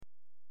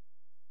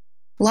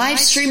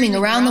Live streaming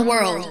around the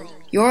world,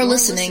 you're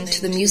listening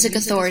to the Music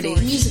Authority.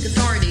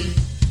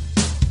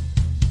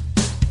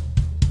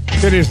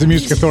 It is the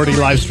Music Authority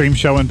live stream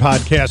show and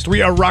podcast.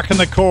 We are Rockin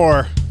The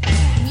KOR.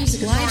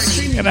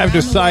 And I've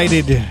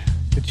decided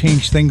to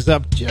change things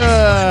up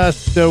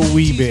just a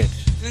wee bit.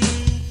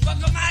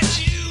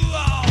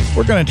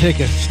 We're going to take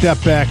a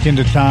step back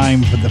into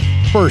time for the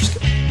first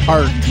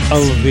part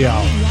of the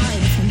hour.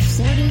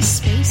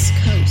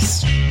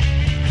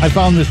 I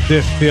found this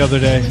disc the other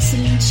day.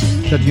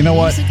 Said, you know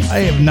what? I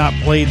have not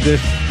played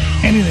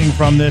anything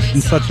from this in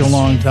such a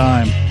long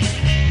time.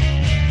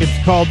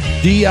 It's called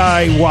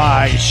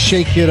DIY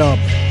Shake It Up.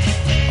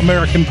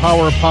 American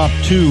Power Pop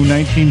 2,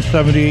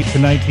 1978 to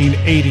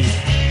 1980.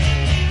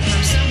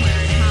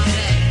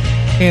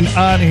 And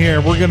on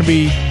here, we're going to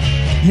be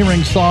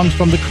hearing songs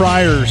from the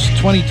Criers,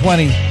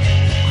 2020.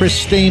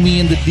 Chris Stamey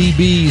and the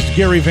DBs,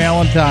 Gary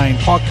Valentine,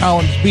 Paul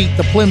Collins Beat,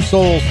 the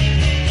Plimsolls,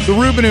 the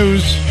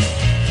Rubinoos.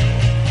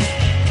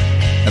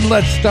 And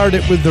let's start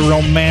it with the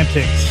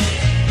Romantics.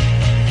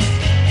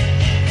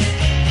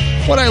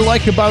 What I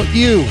Like About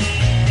You.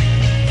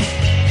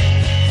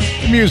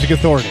 The Music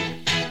Authority.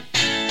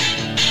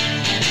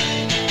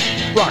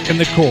 Rockin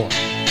The KOR.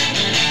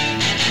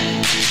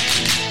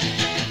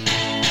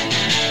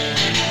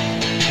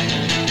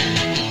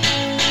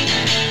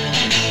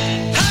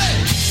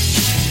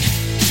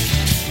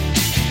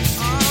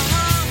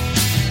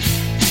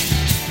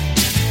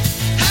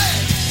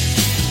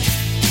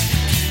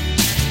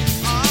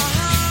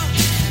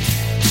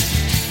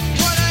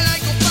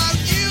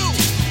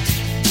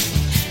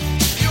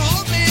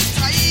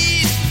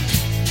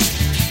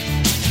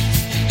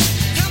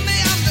 Tell me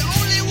I'm the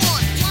only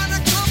one, wanna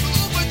come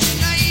over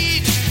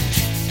tonight.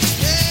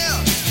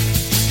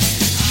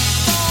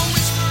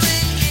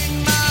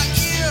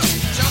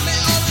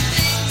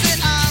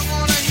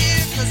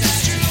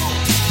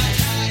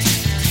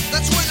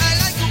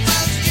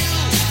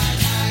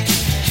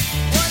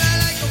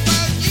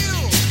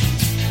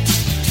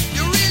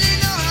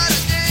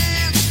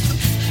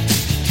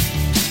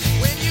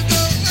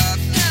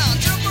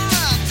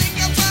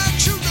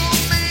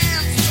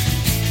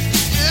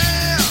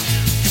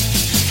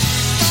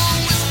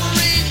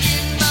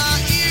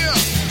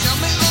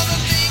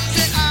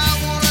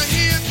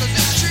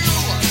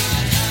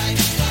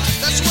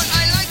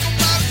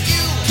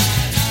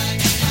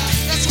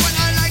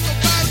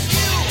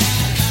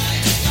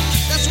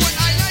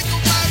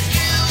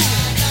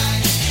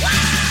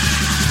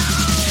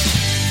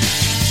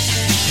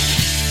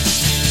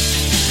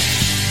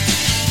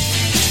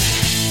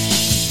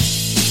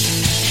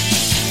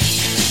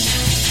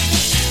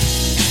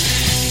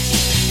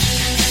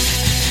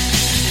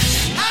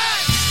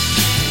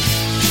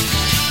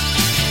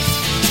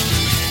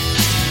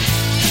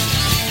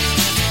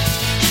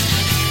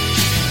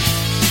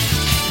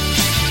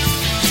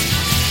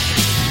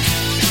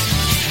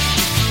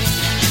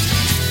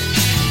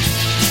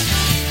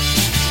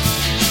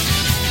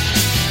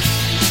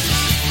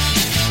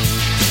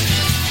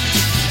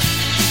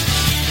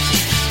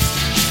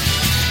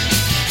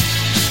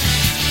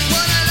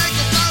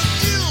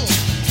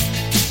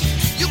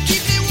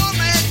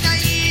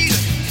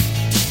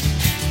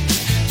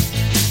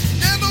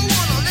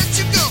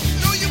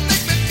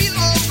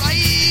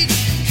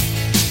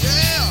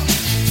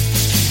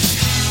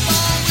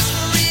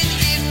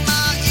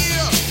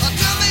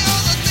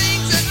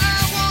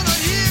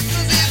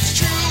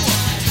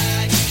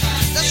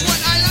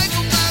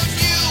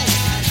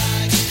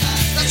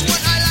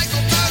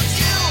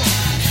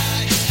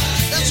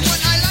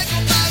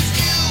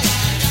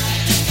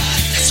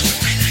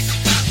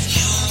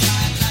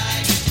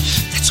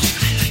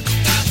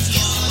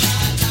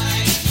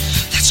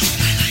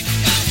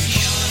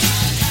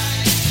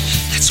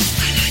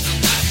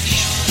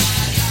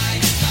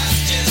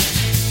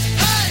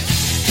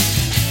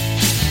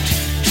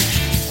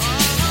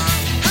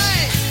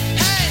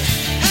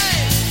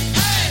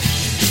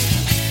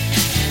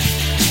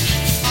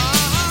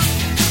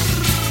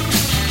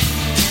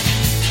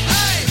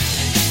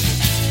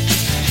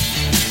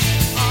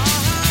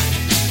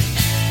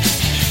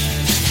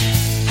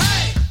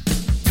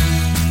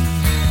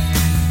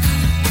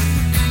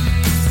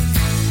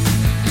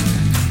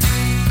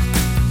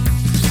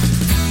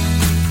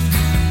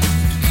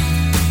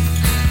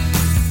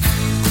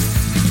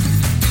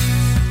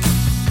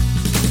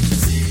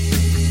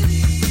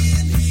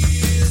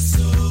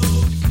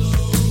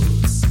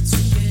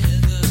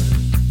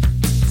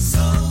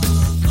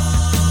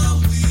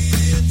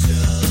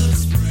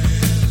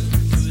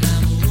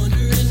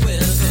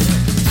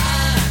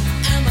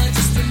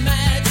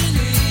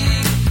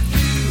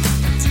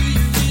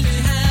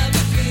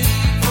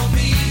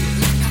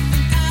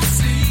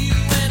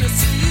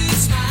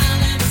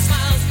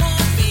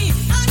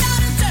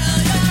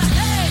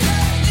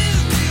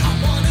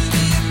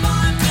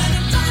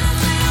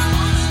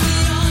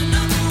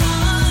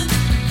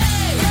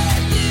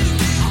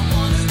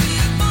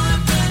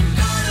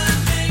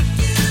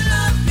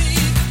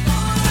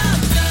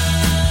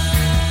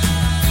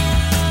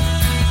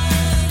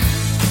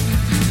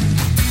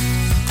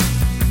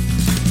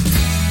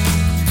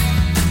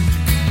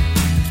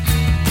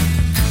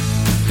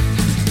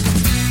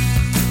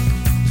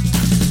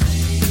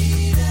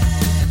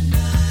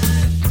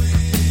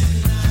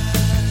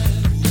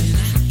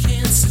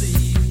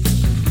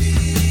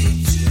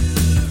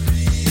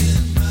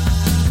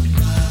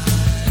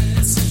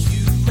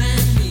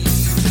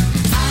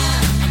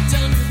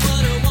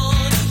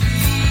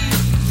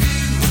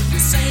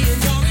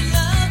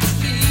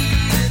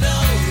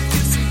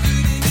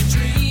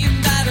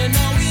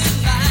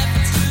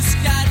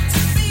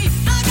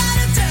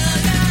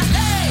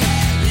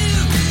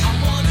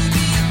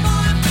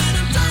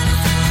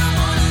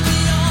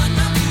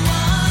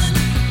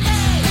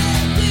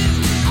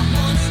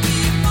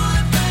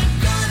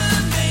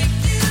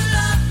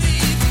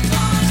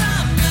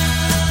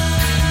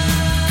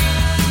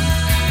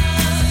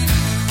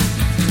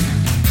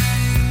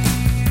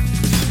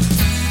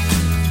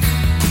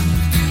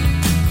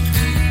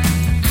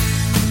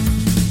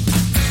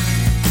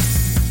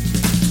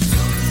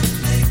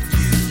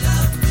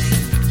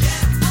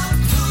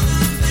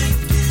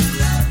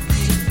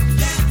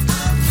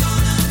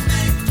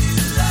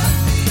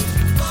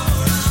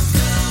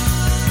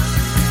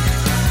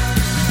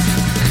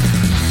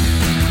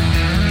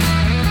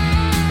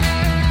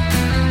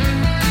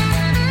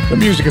 The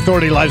Music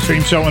Authority live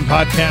stream show and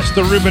podcast,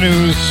 The Ribbon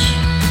News.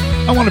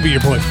 I Want to Be Your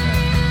Boyfriend.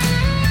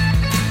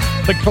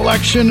 The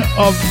collection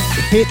of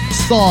hit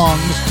songs,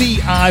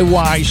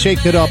 DIY,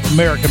 Shake It Up,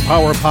 American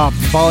Power Pop,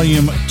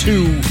 Volume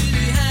 2.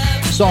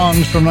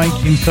 Songs from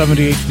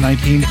 1978 to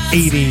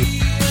 1980.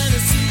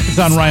 It's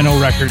on Rhino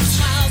Records.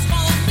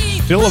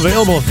 Still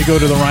available if you go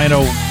to the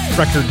Rhino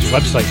Records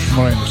website, from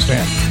what I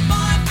understand.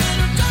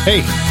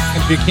 Hey,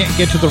 if you can't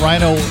get to the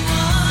Rhino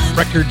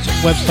Records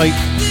website,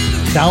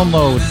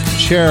 download,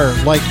 share,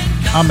 like,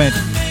 comment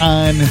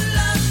on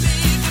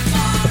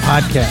the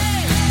podcast.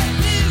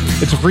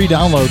 It's a free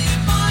download.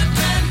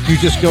 You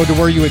just go to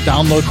where you would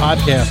download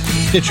podcasts.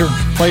 Stitcher,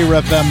 Player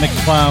FM,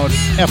 Mixcloud,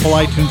 Apple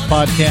iTunes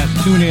Podcast,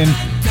 TuneIn,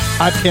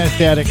 Podcast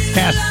Addict,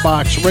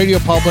 CastBox, Radio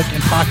Public,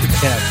 and Pocket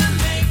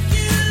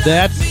Cast.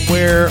 That's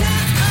where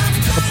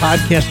the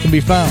podcast can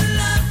be found.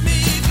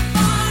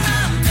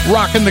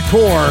 Rockin The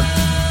KOR,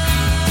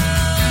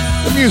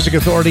 the Music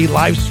Authority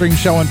live stream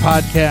show and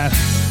podcast,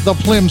 the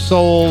Plim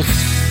Souls.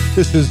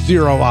 This is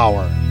 0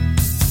 Hour.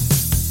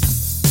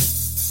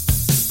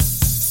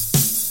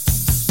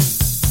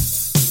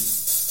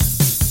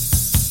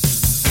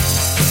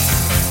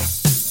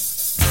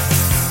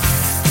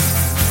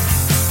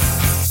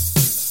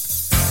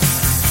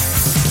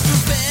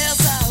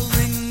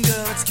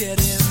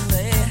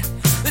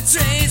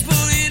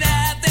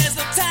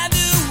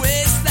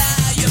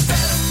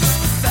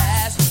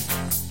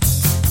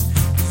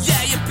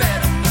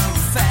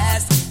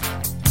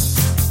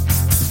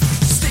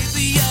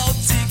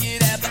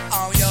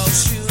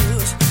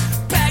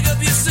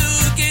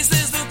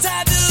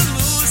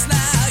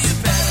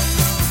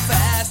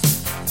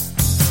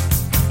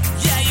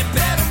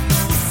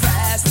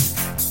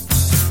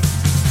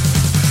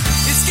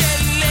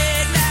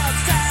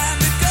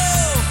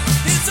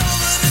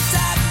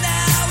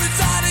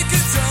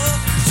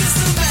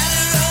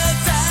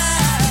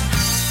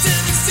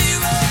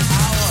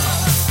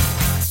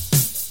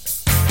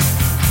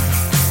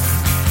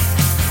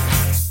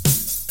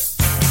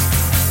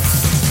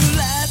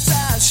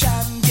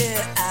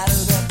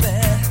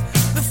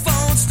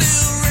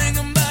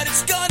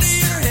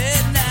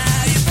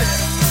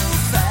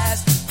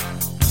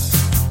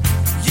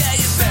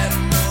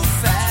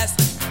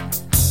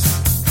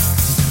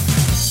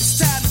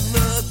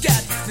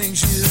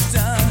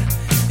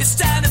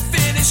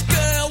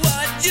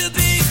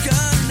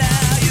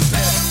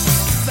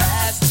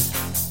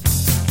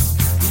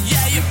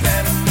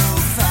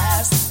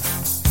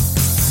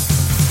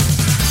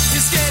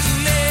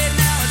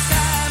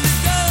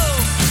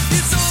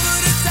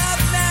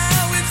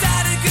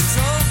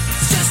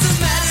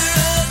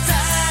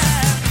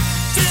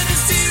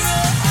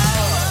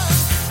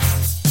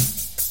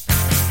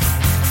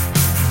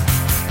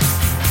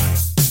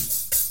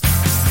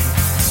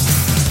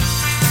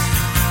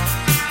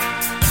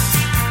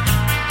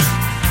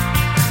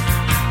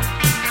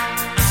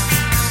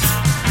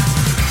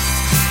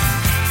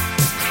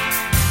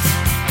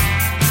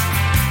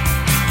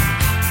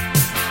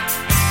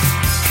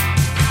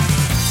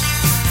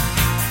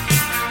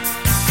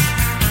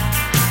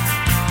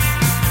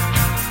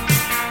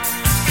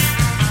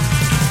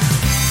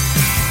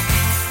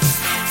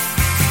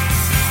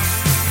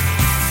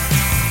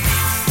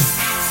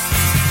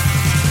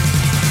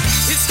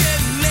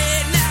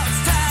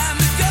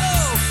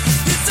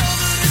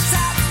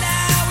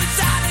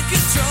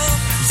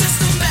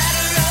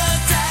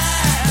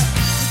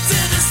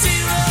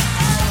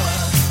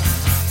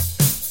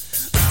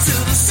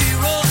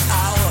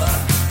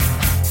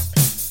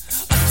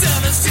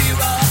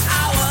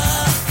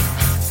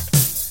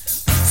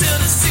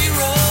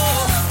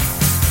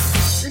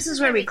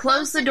 Where we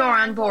close the door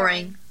on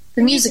boring.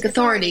 The Music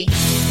Authority.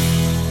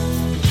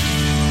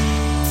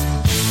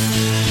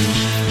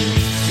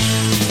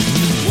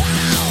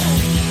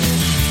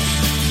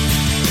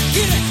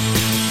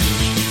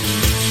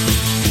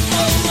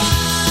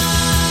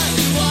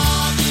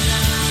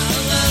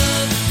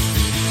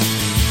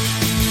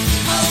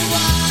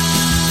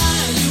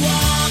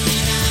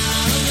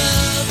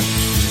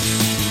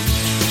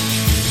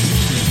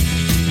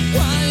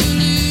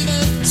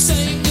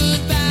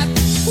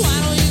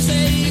 Why don't you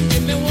say,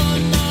 give me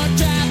one more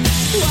try?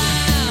 Why,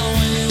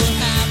 when you were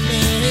high?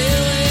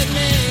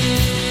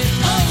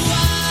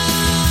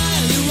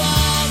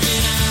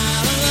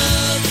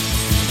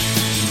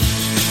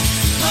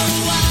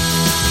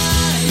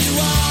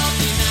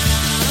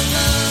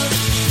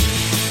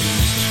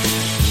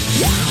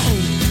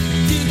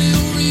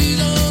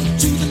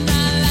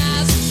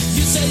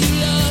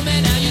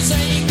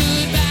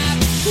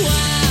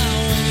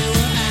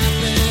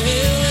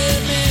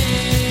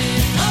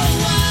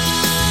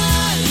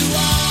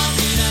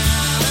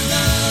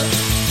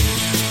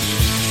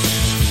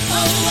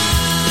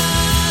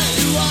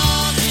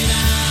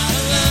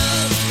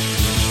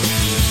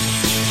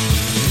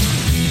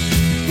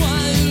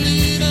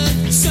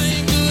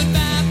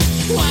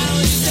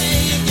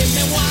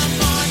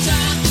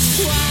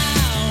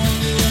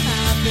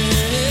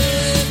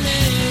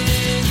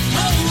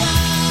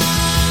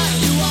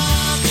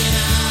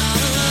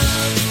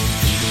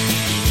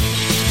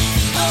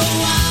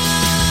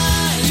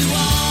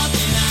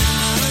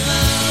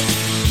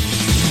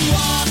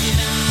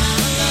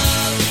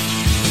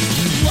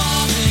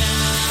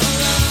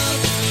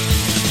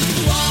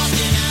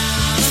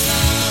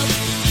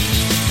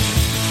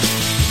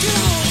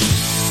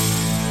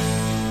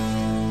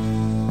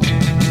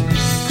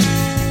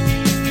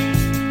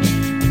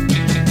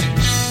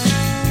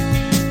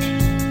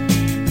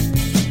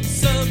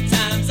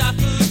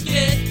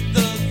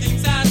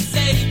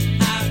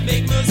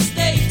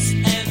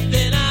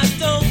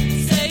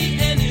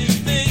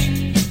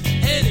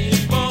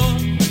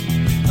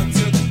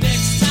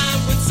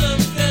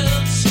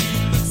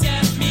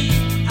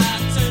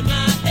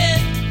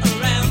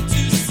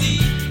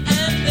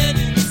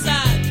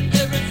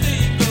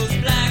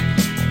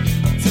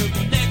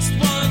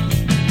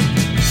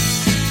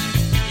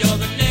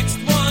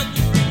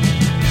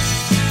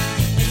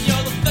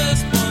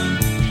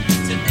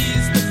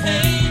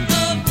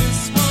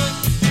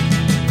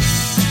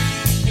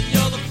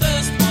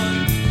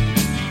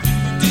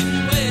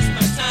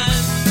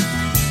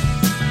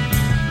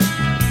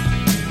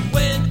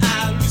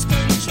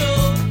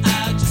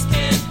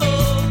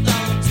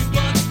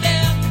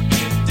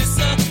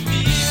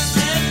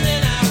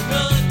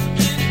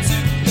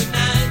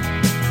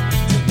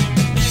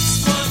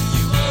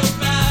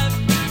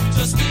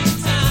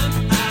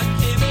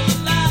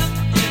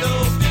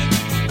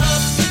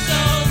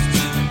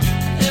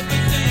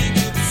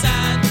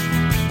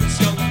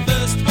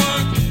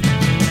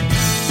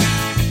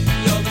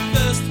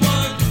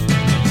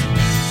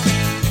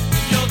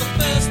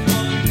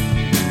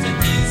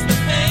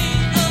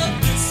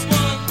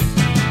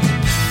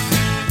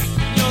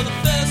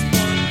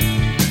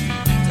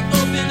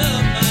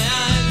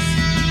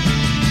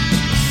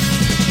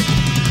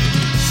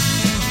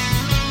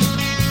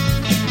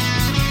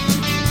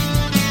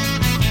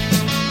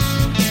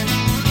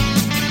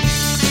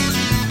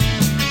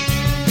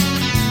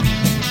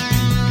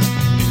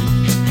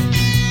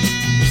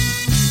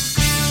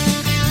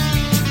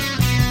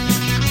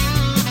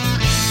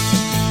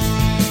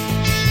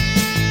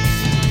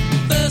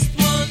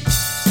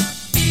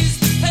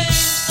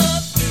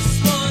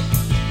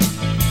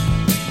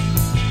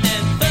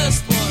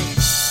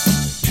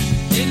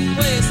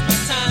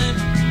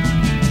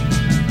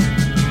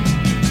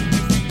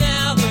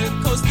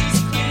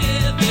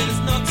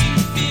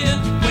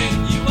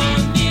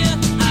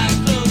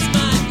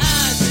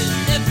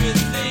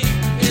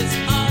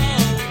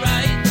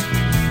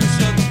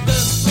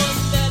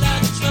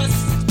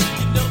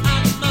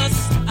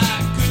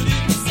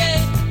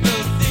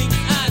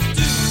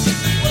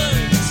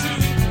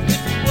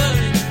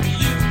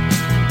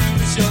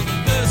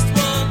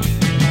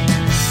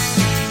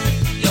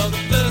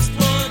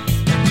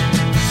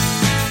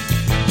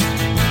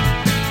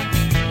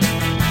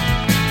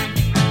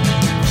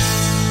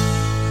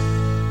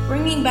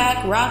 bringing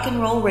back rock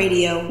and roll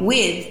radio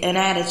with an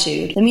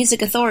attitude. The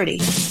Music Authority.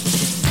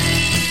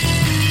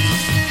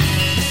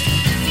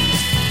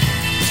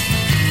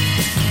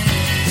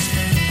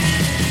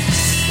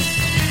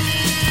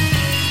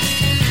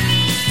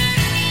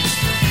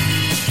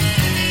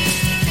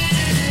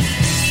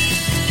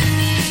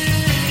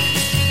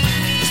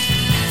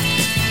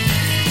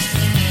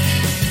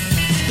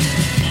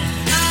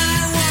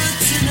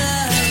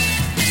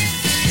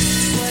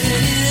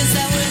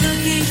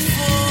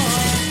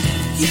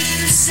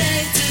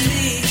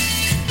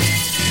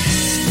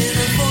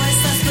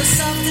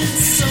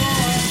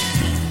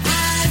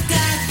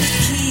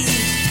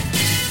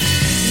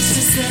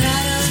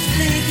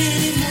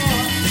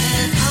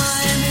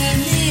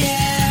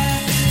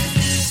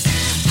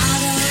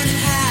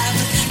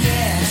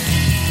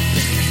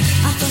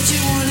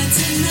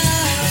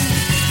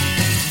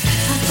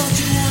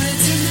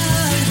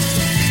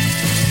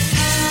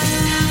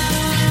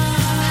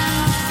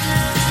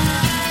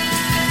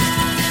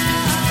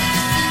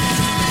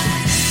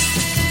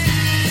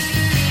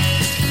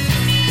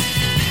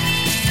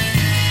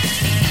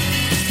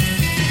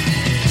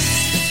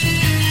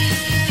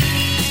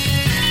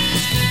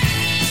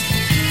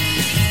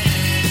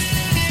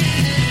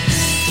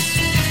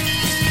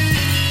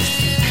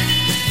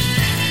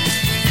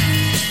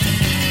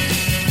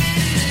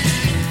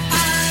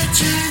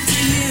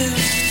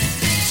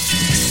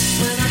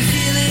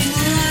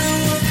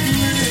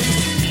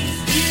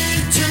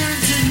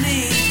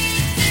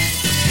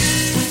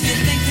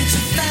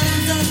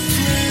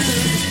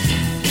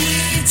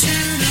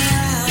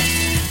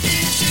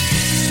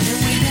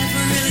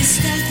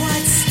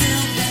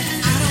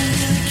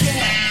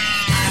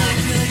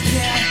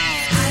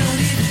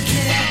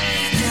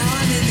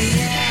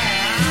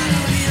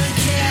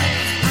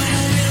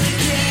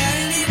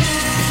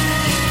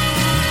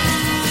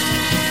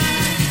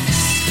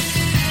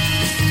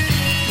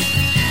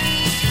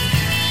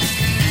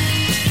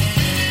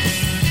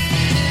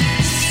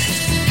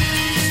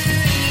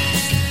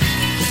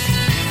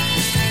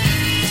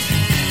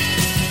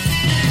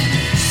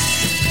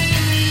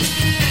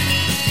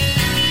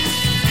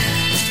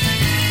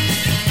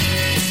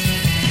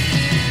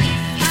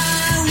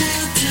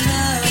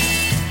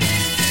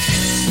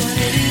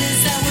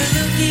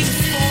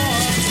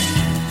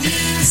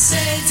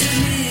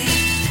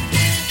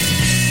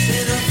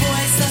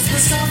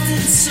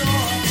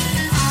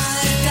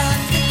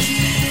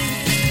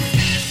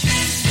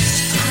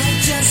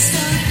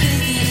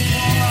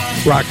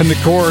 Rockin the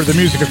KOR, the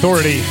Music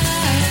Authority.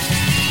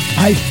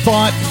 I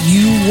thought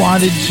you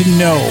wanted to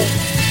know.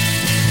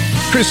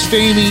 Chris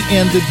Stamey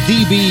and the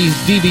DBs.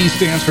 DB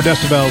stands for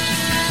decibels.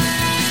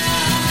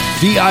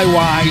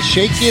 DIY,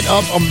 Shake It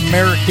Up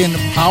American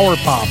Power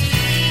Pop.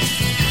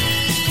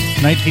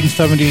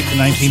 1978 to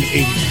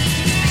 1980.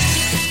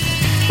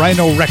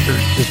 Rhino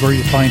Records is where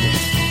you find it.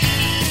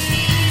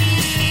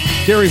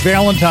 Gary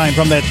Valentine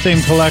from that same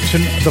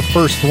collection, the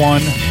first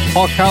one.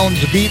 Paul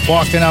Collins' Beat,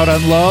 Walking Out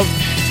on Love.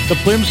 The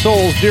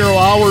Plimsolls, Zero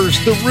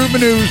Hours. The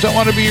Rubenus, I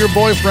Want to Be Your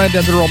Boyfriend.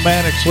 And the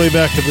Romantics, way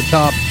back to the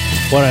top.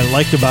 What I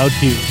Like About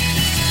You.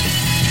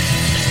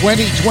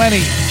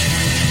 2020.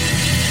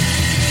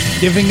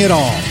 Giving it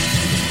all.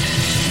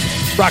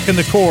 Rockin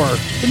the KOR,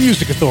 the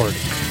Music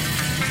Authority.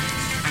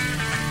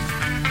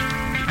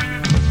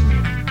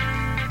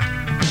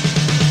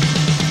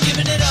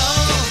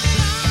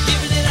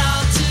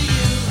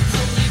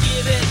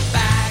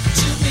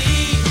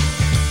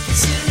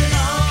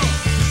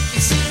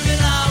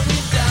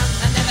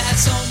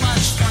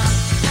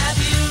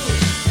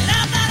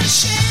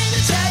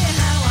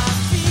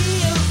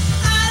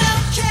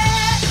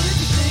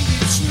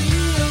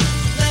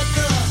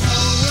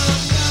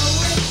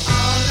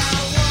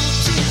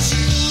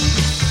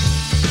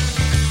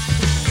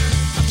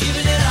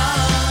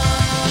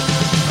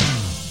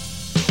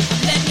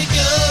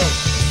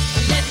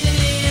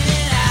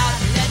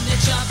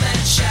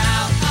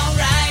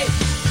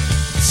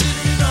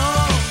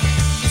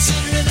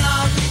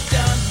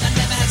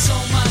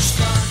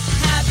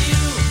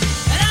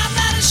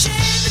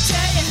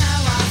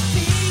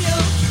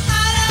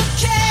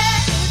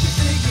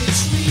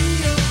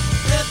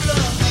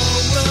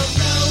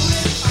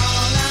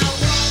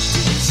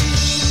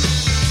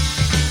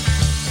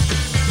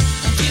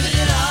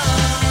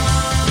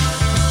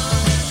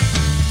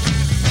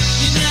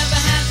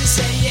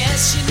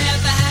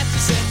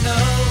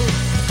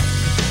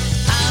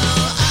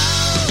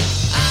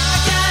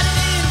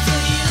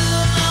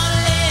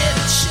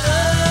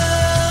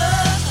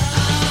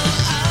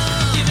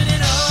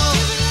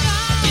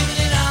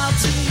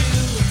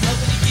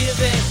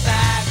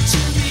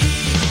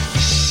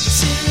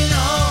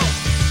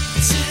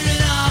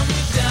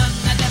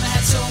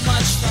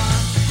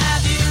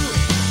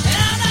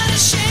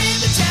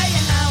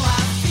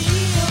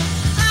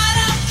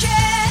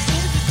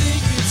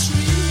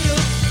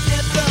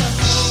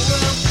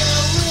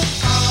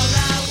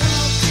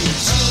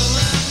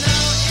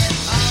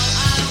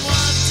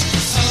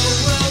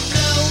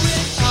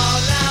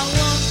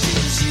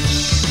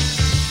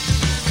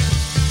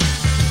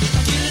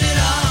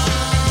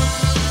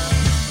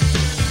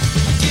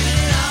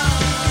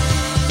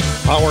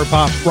 Power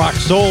pop, rock,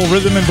 soul,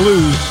 rhythm, and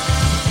blues.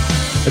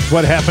 It's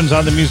what happens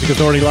on the Music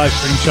Authority live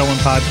stream show and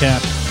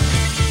podcast.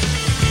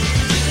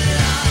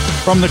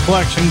 From the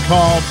collection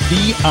called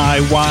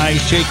DIY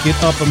Shake It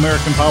Up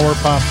American Power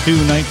Pop 2,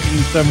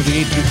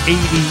 1978 to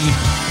 80.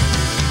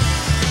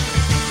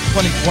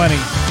 2020,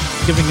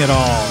 giving it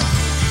all.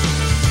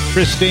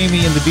 Chris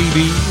Stamey and the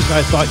BBs,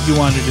 I Thought You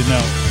Wanted to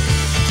Know.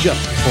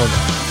 Just before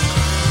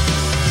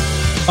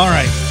that. All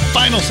right,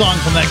 final song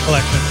from that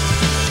collection.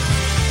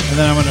 And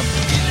then I'm going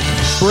to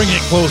bring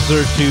it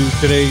closer to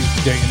today's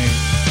day and age.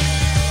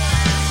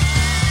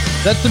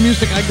 That's the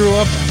music I grew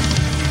up with.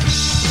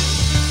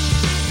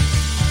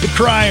 The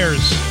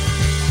Criers.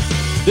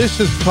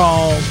 This is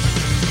called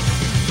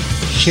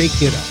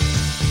Shake It Up.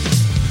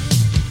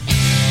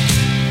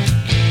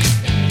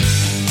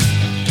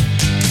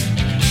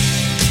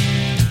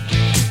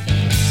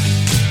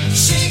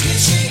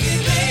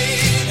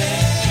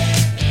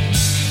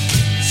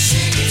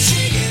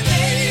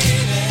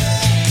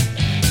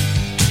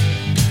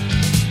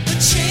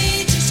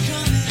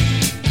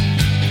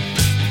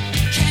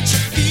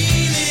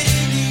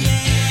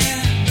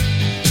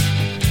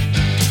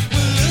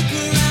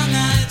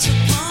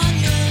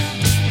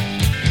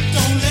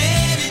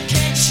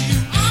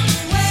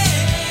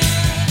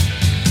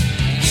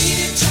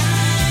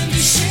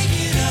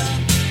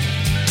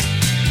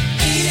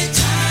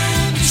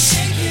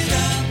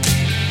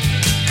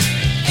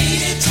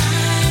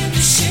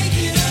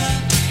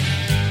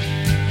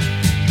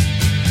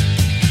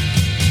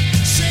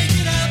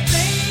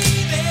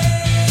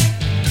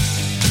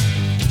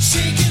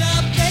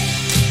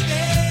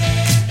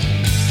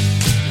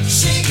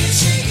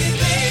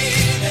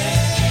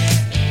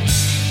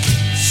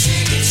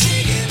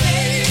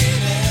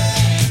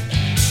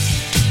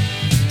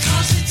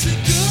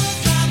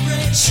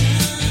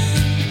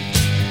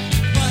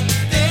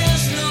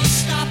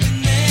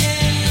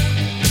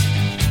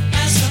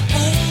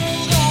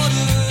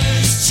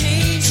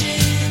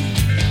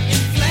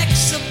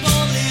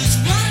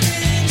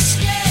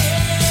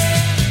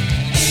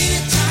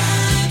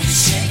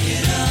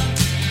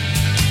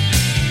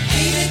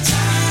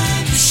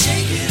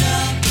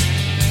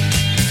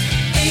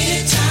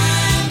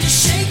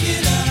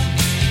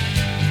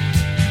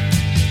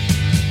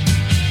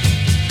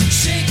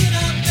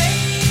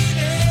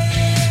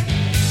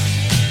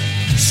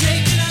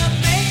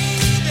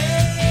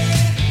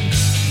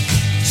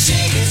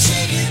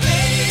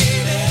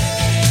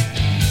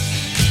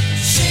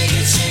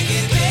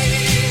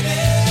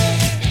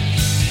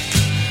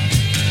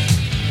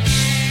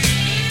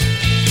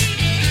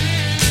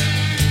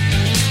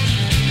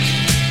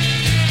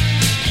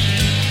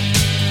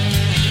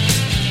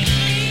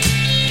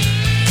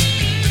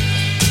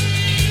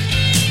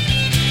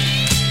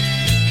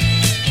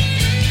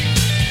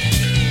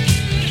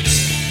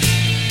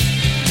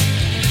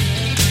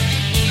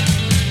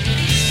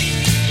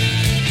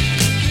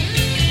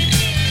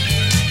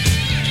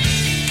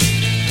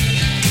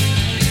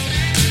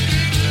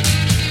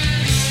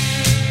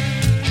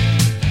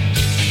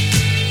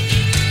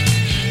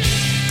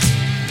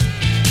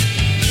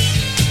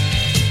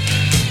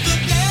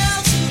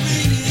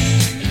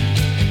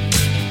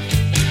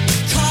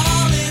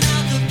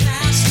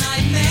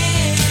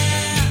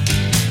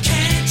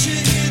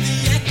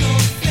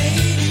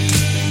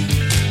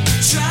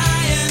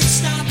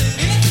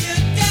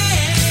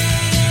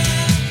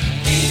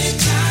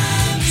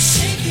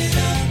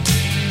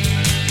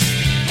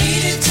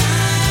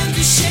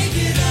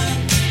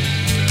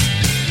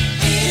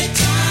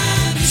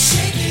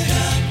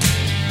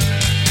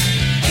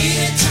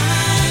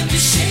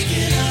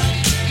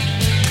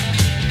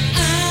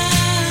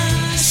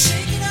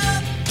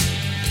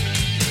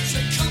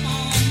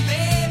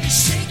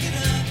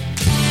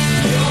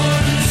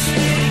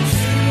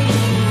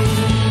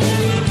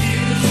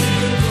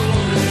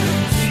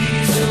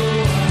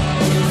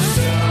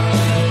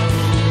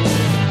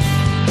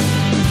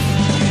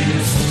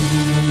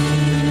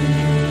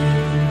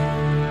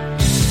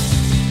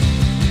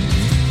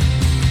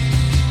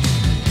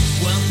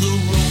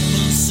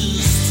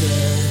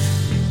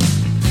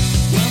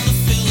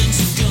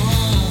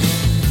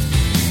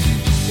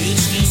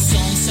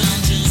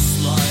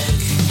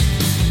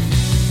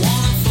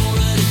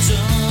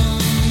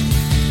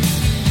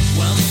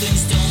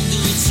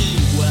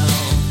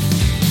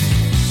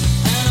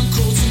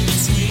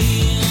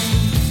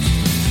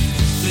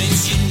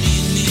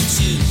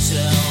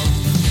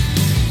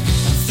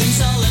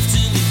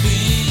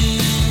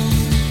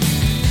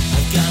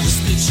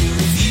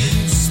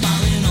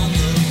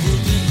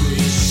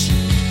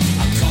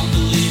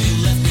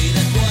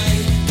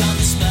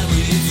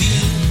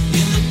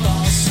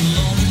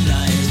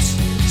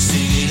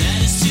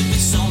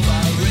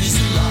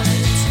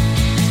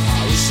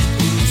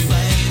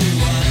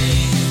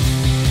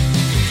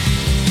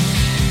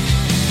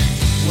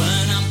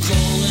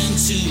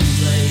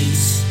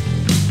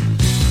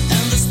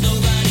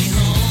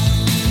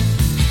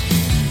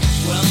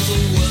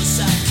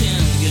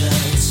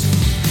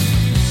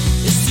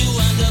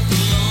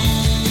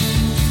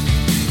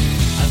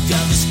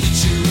 Got this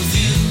picture of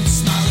you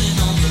smiling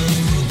on the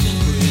broken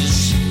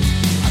bridge.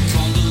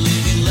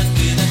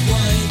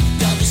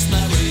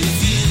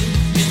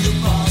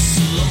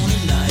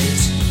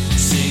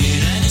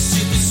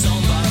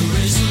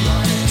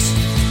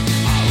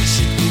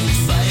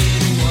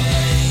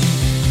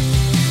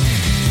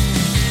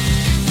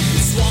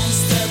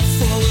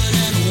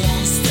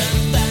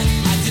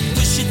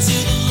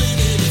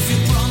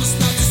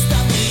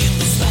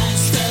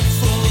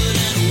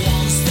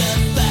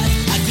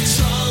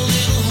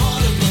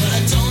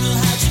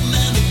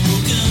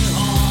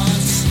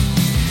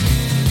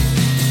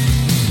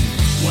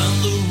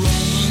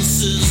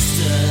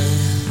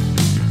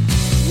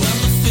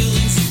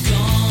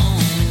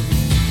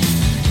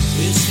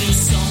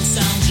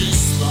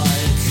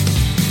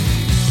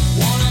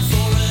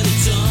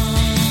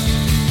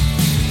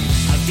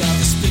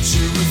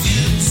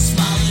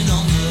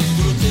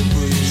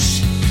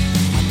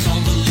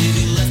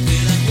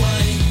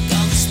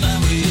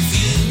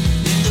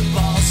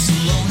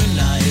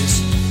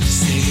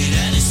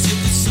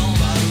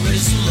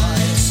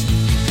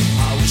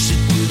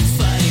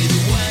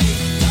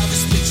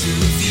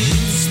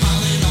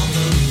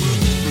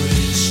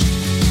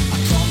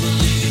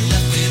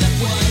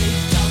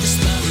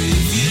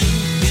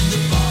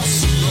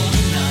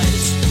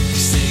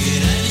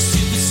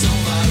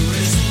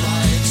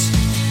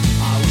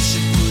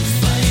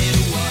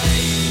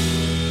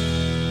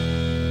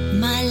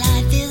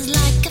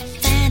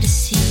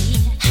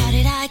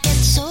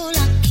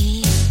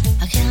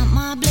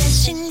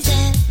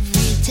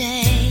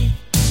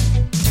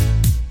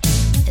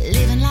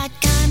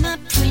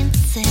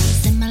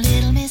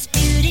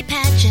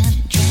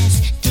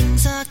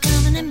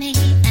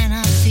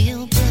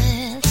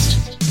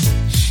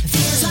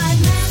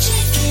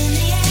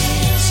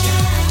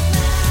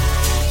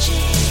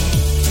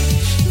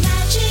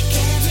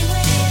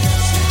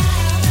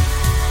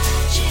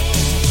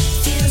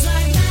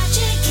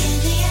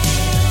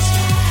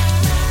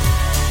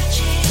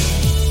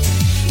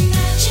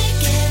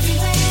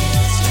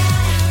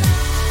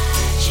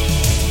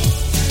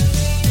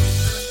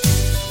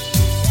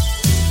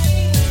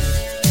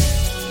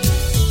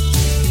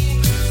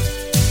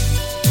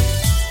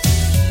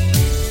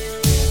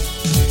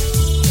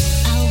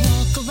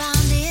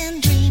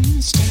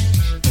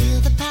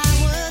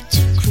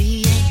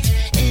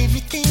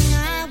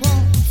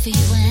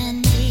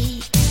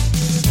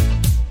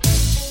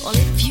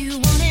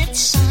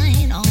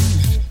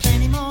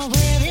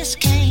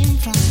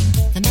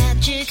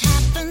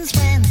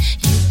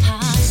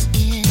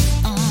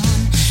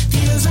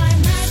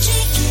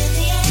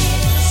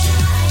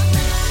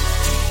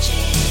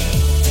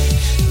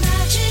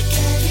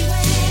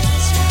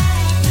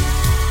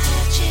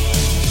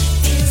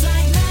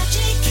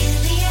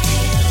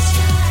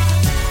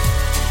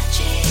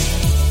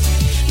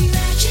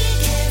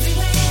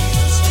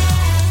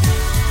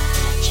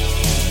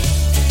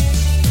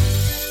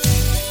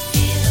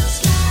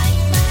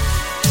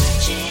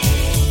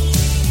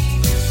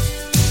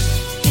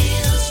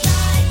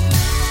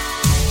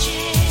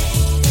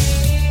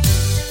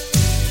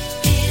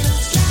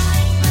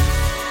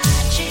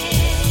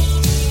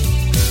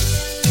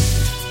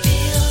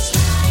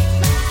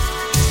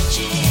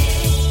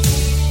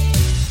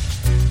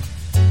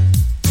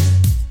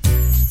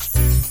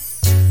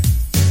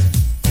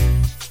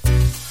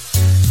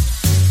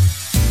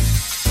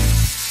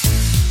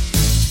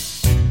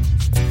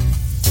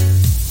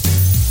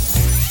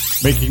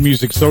 Making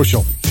music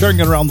social, sharing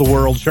it around the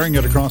world, sharing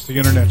it across the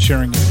internet,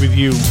 sharing it with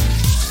you.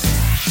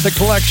 The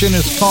collection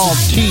is called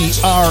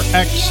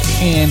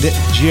TRX and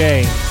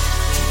J.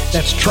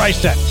 That's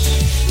Triceps.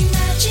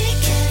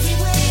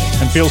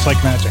 And feels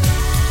like magic.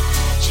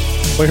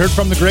 We heard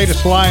from The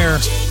Greatest Liar,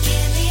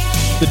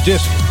 the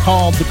disc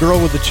called The Girl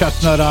with the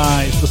Chestnut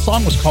Eyes. The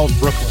song was called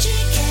Brooklyn.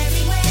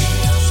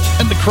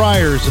 And The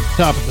Criers at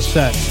the top of the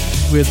set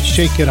with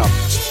Shake It Up.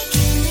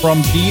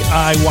 From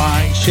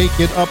DIY, Shake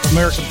It Up,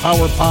 American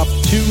Power Pop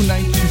 2,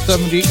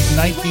 1970 to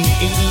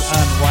 1980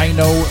 on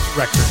Rhino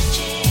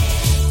Records.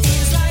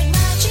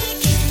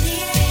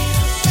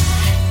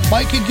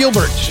 Mikey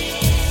Gilbert,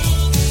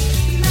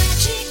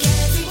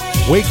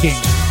 Waking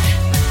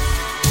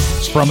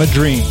from a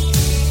Dream.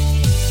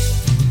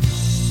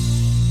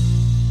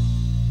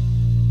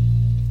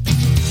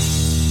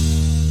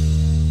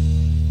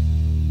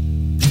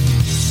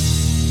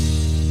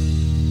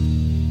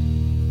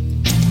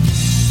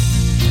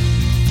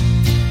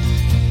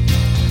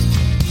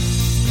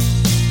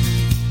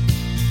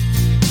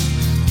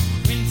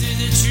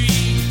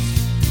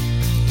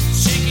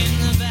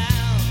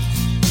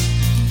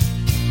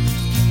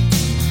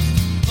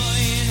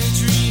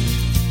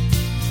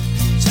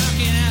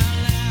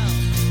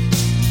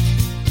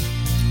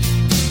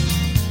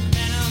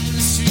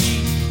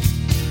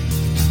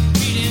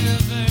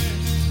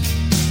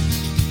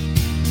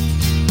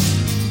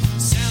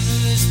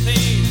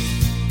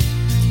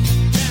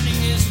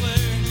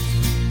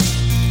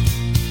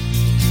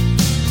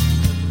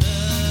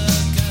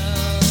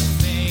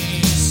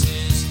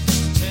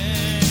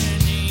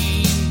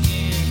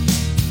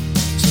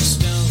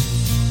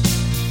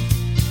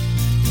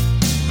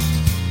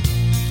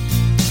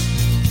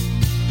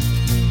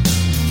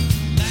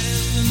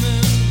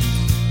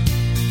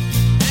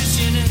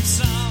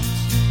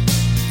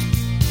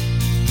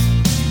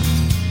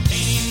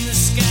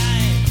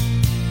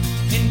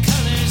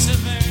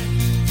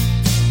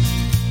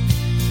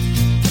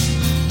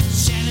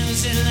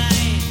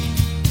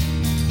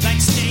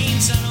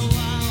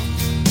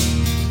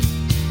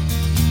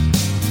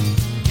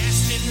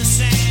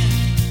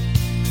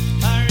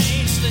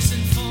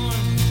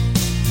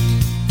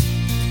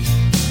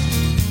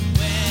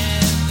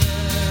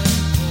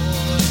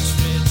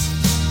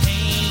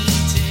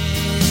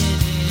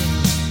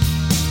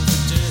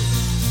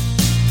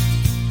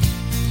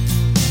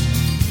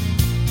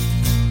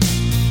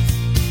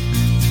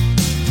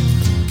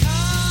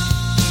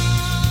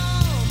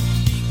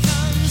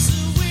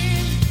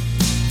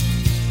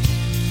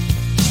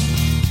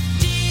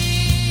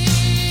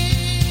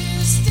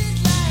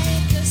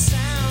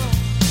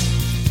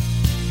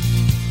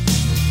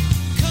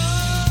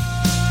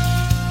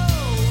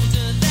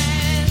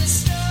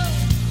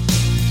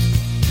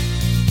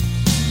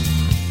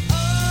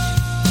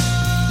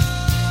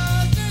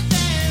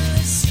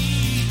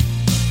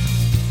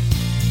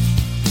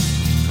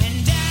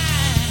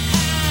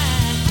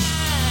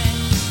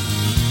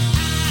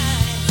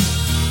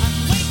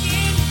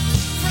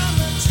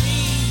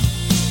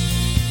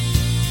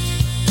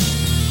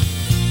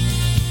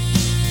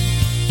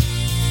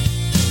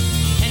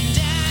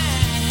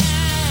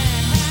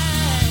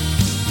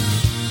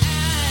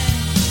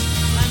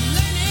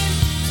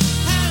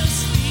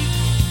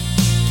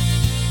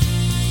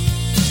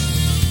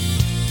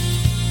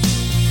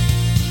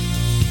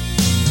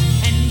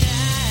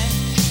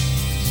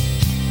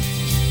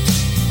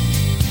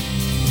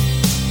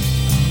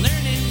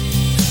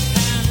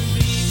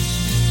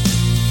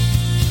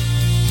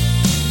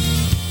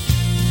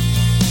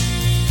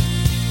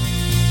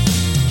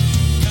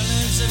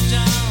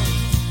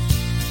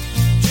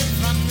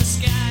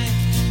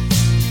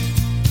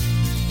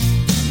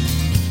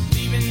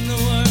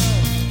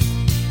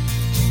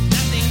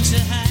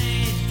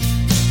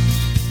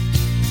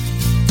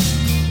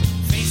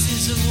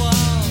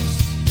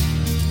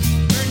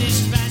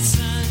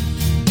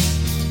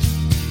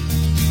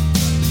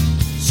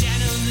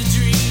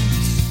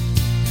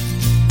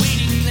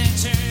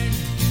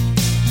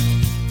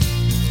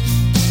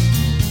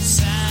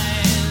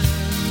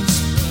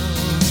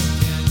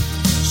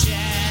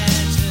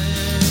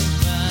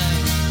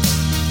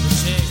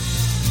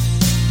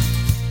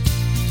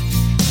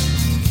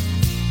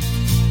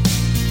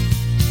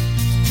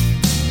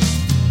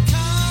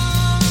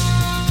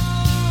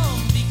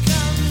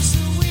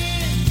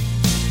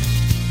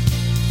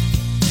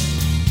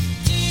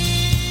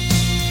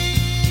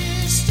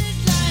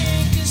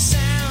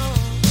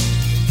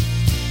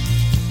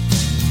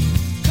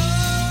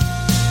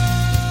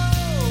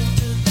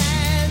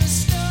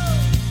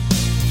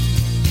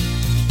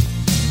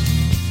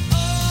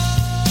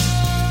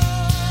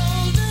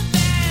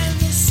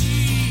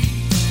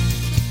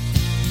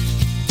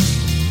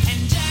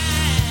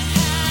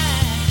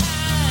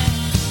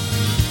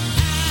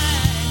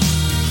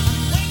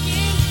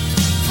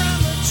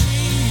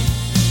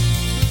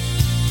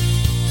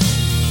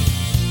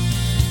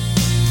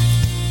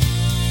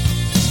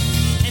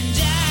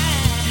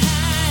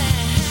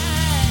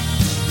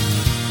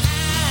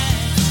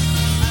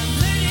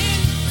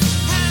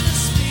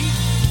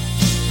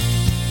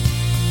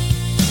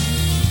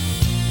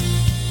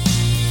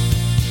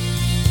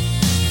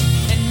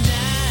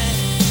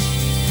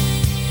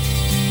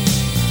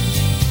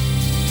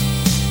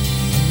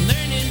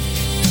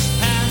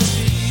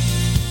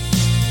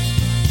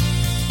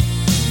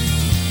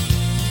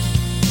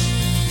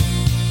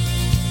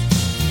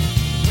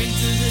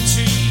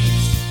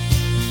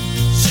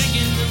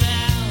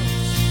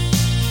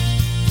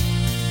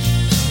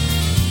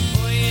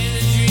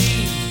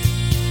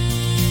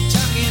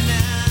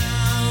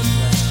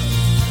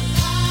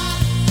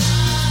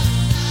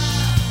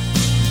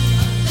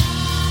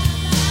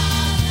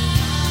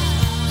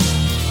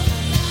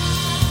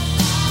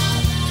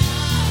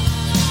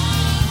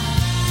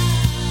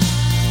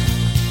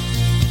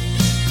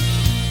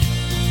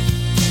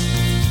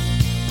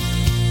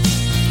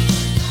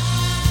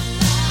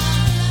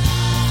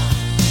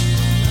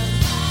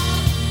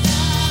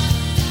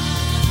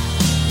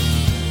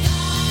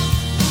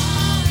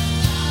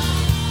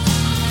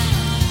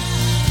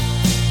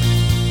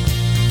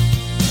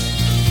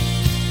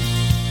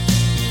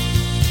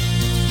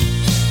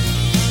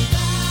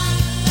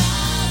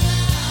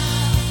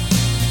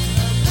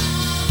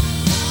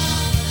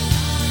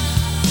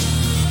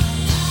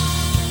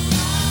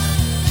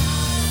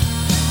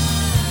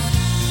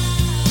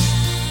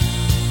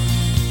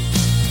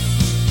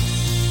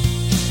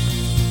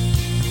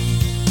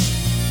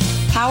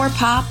 power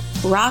pop,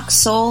 rock,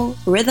 soul,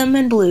 rhythm,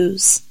 and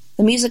blues.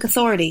 The Music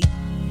Authority.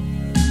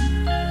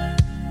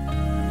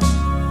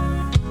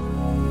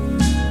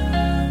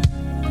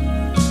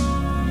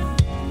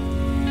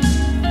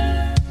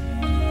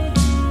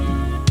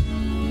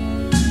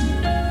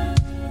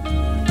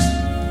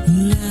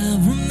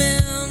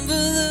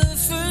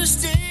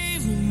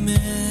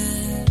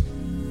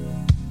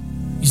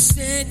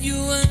 You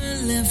were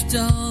left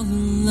all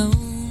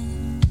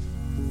alone,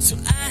 so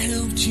I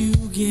helped you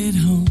get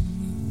home.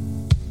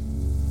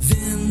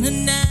 Then the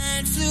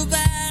night flew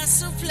by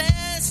so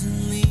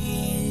pleasantly.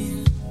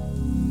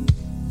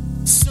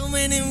 So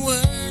many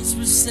words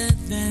were said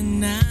that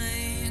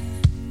night,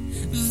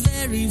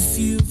 very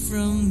few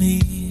from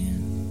me.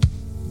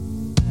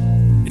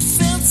 It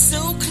felt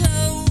so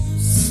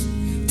close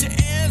to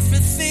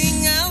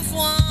everything I've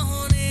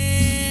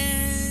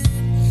wanted,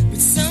 but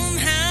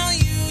somehow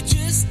you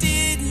just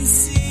didn't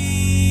see.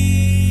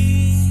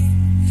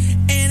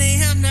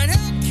 Anyhow, I'm not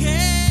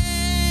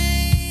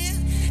okay.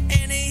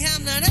 Anyhow,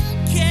 I'm not okay.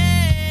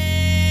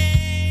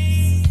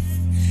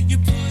 You're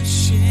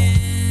pushing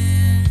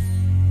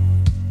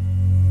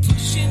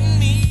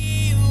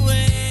me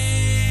away.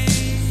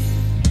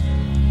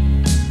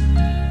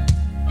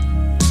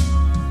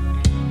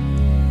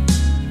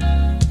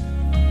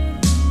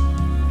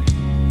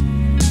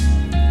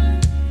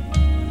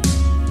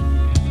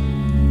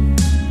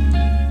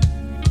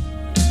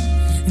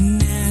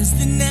 And as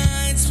the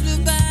nights flew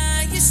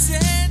by, you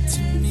said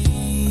to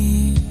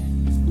me,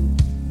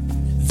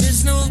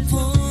 there's no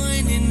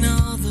point in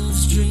all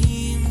those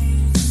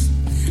dreams.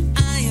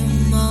 I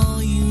am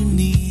all you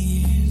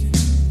need.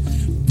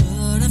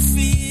 But I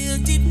feel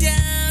deep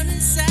down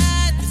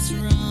inside it's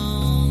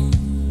wrong.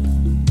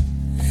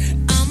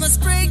 I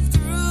must break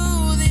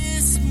through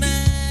this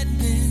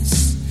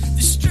madness.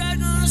 The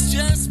struggle's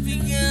just begun.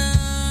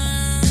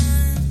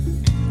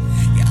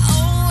 You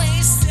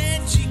always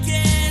said you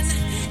get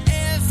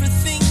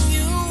everything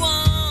you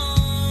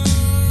want,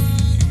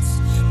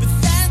 but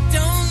that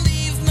don't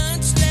leave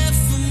much left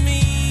for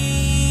me.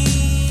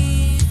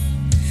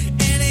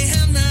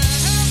 Anyhow, I'm not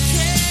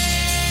okay.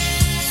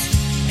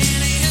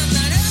 Anyhow, I'm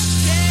not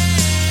okay.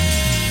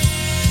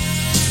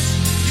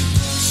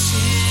 You're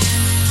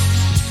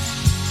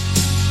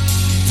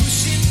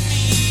pushing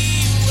me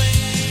away.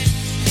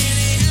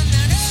 Anyhow, I'm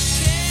not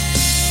okay.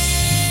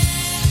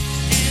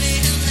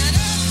 Anyhow, I'm not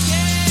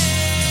okay.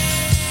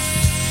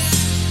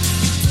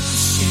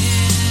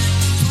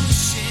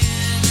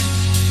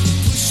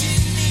 You're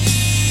pushing me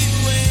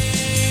away. I'm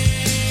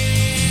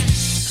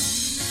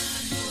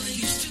not who I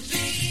used to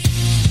be.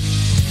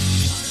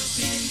 Caught up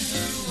in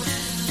her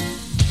well.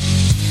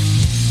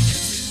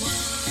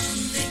 Everyone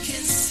they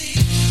can see,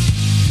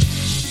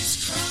 she's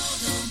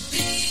crawled on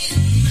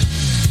being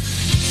mine.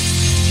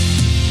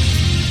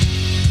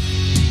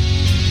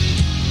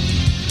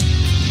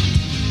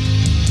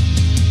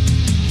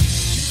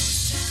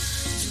 It's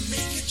time to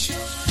make a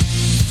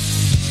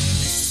choice.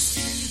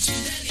 Listen to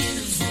that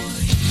inner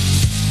voice.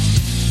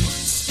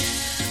 One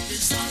step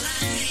is all I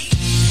need.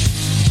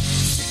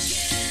 Once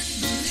again,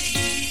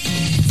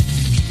 believe.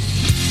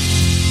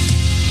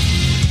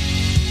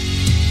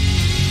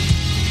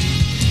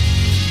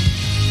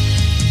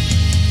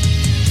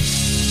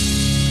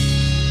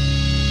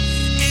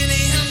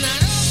 Anyhow, I'm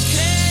not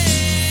okay.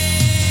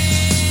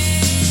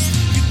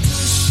 You're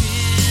pushing me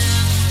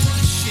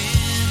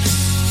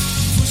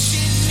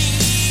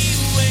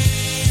away.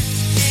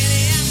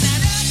 Anyhow, I'm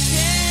not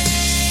okay.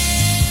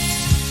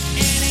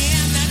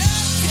 Anyhow, I'm not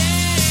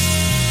okay.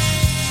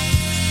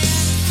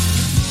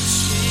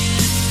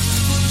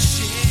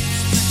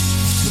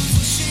 You're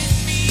pushing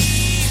me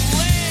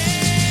away.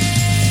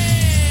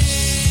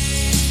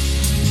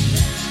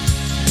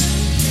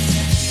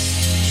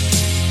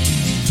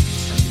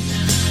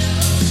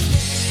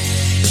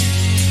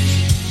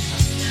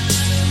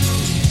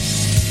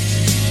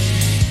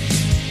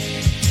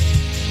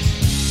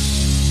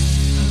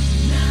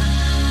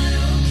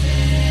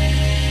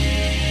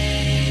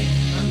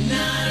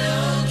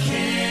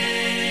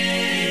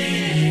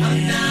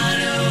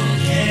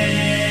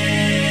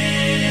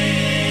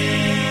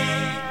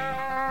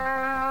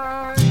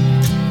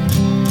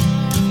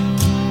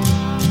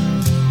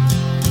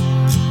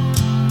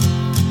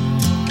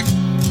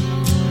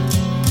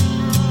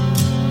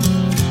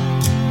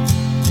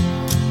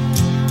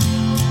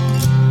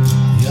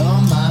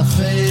 You're my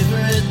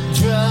favorite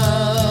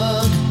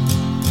drug,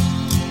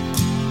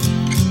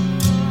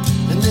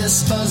 and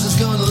this buzz is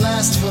gonna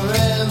last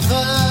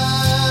forever.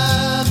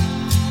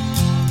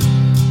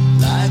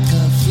 Like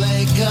a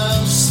flake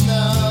of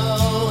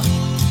snow,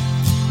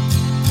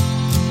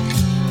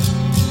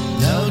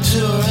 no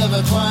two are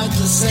ever quite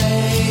the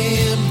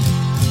same.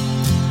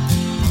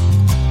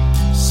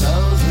 So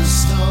the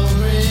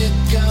story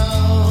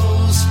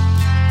goes,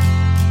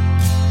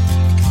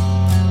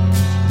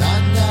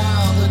 not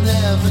now, but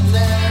never,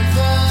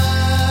 never.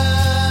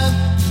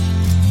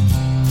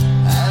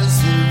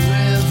 As the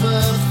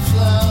river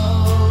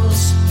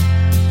flows,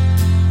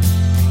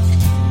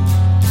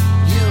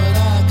 you and I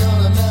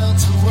gonna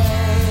melt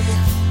away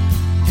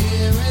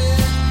here in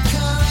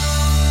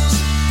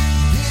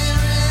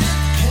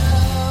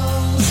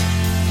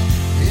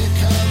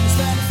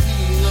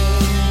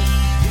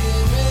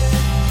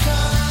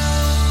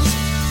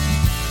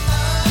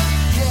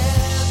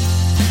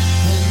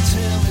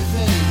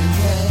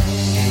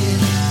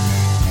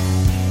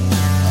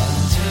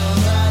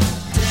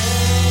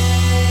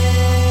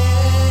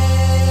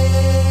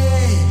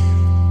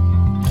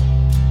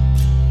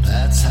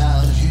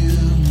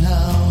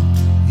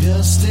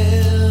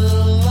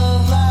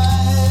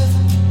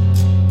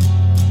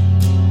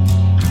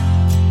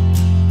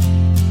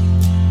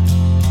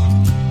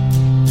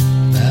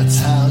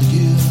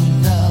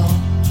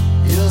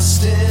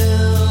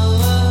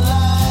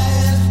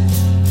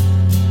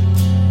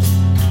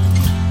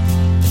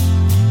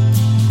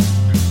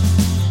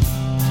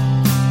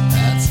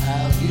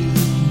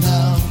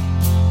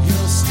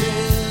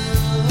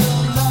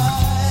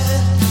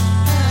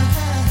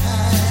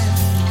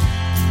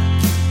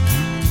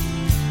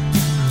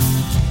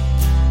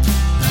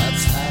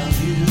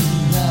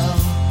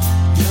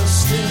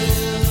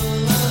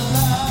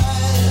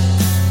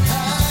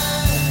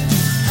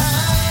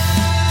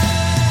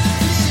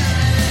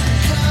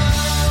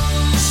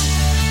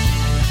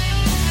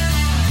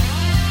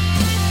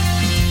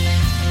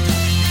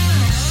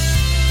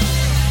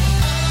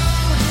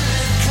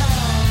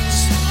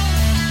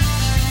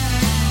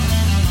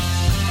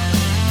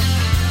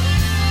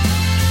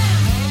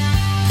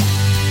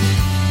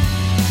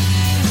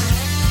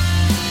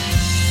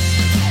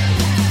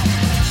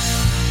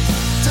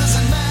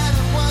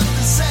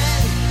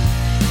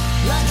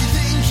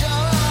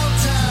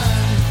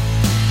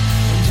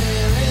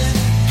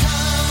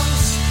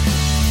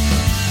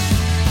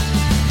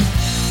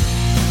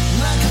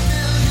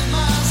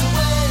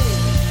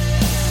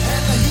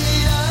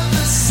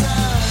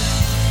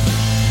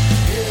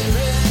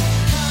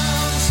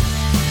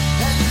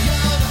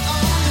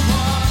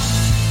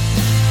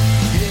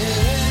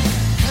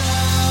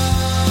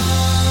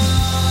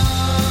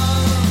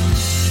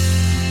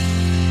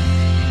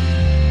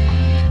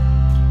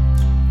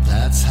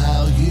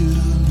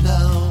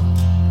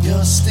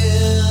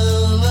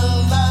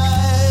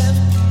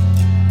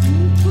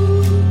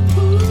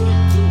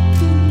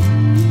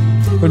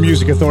The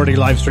Music Authority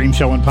live stream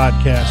show and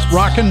podcast.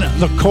 Rockin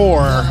the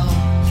KOR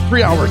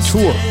 3-hour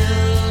tour.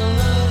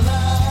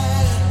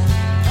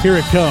 Here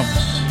it comes.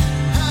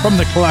 From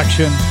the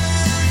collection,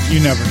 You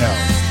Never Know.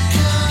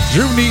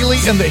 Drew Neely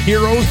and the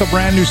Heroes, a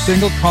brand new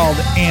single called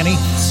Annie.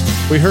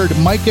 We heard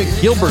Micah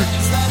Gilbert,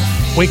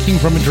 Waking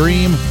from a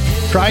Dream.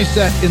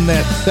 Tri-set in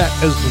that set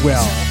as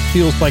well.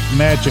 Feels Like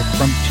Magic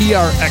from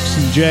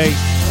TRX&J.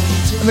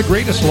 And The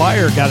Greatest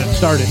Liar got it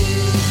started.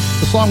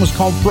 The song was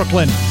called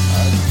Brooklyn.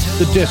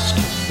 The disc,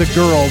 The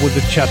Girl with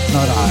the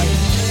Chestnut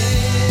Eyes.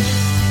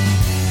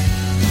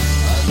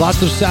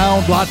 Lots of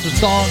sound, lots of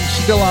songs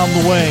still on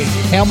the way.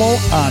 Hamel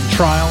on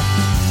trial.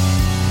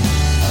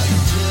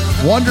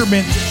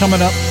 Wonderment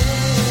coming up.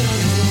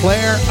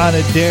 Claire on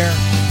a dare.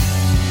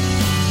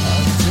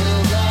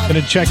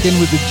 Gonna check in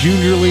with the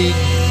Junior League.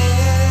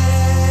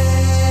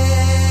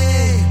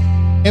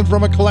 And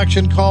from a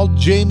collection called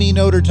Jamie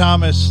Noter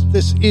Thomas,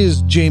 this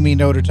is Jamie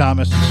Noter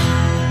Thomas.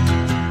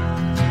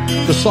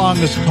 The song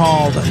is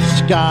called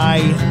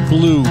Sky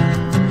Blue.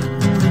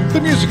 The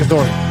Music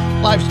Authority,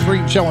 live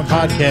stream show and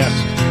podcast.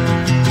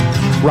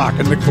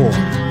 Rockin the KOR.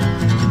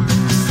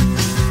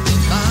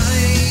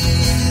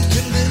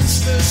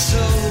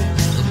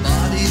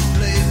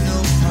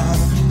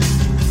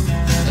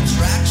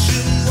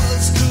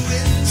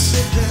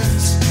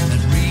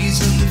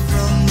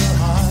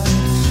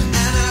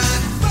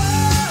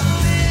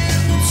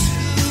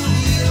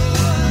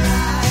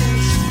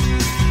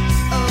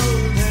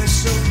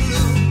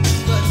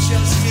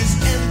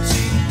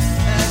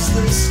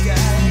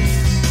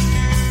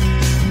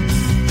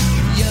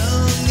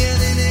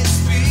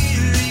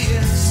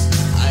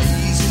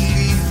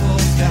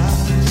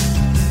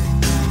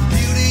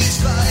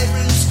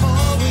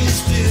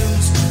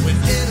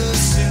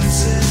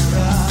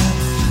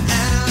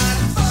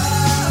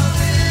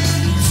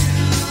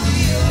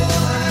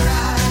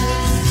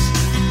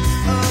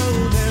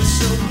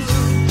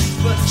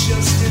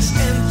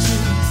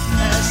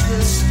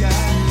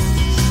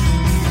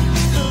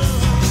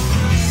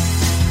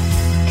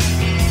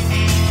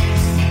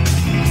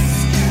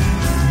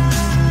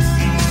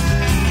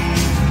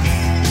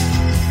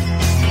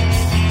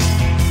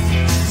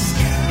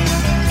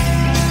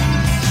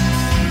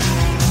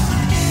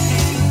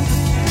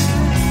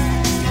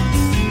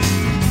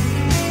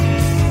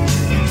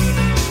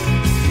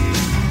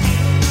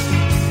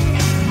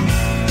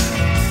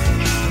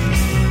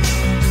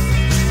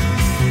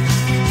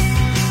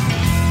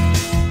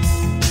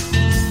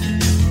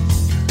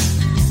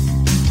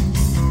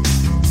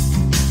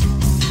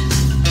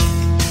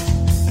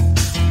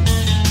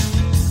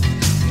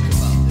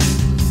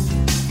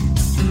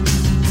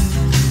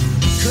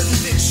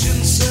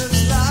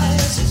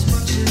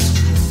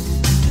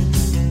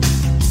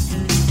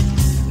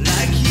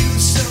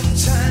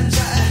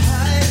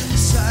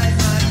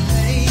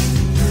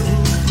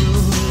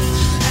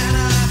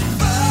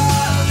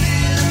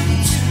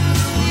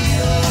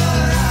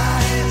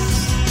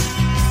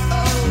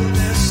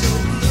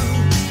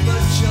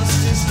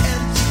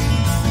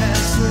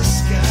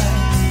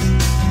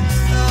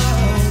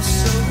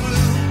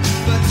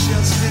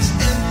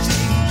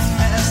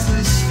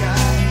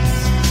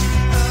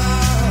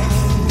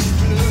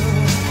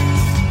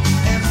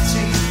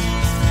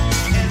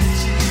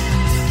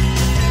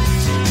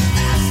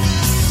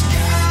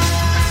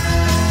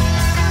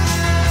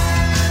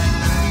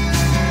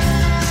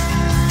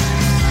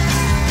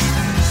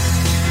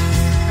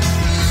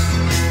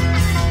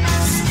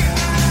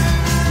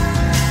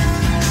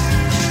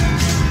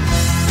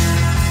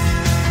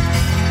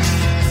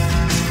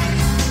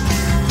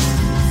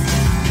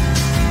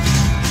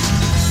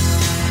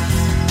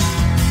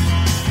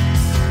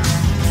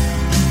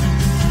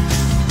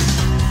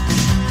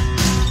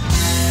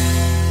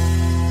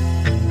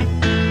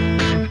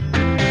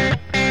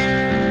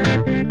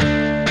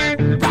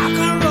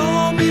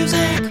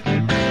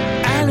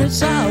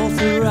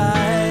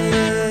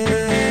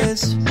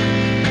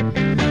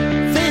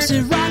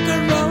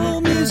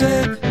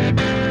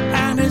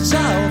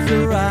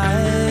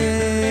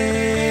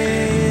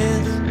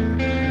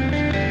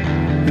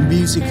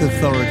 Music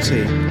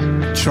Authority,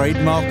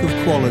 trademark of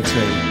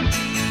quality.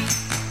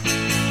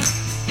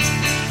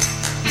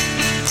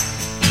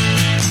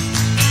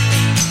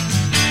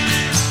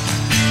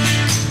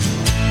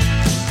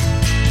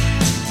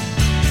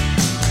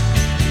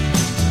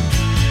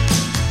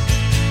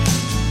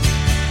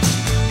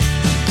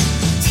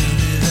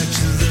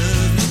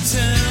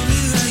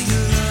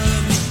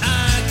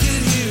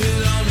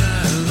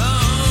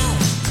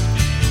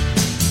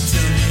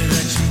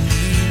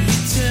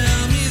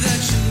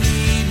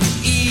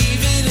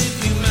 Even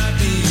if you might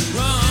be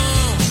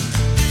wrong.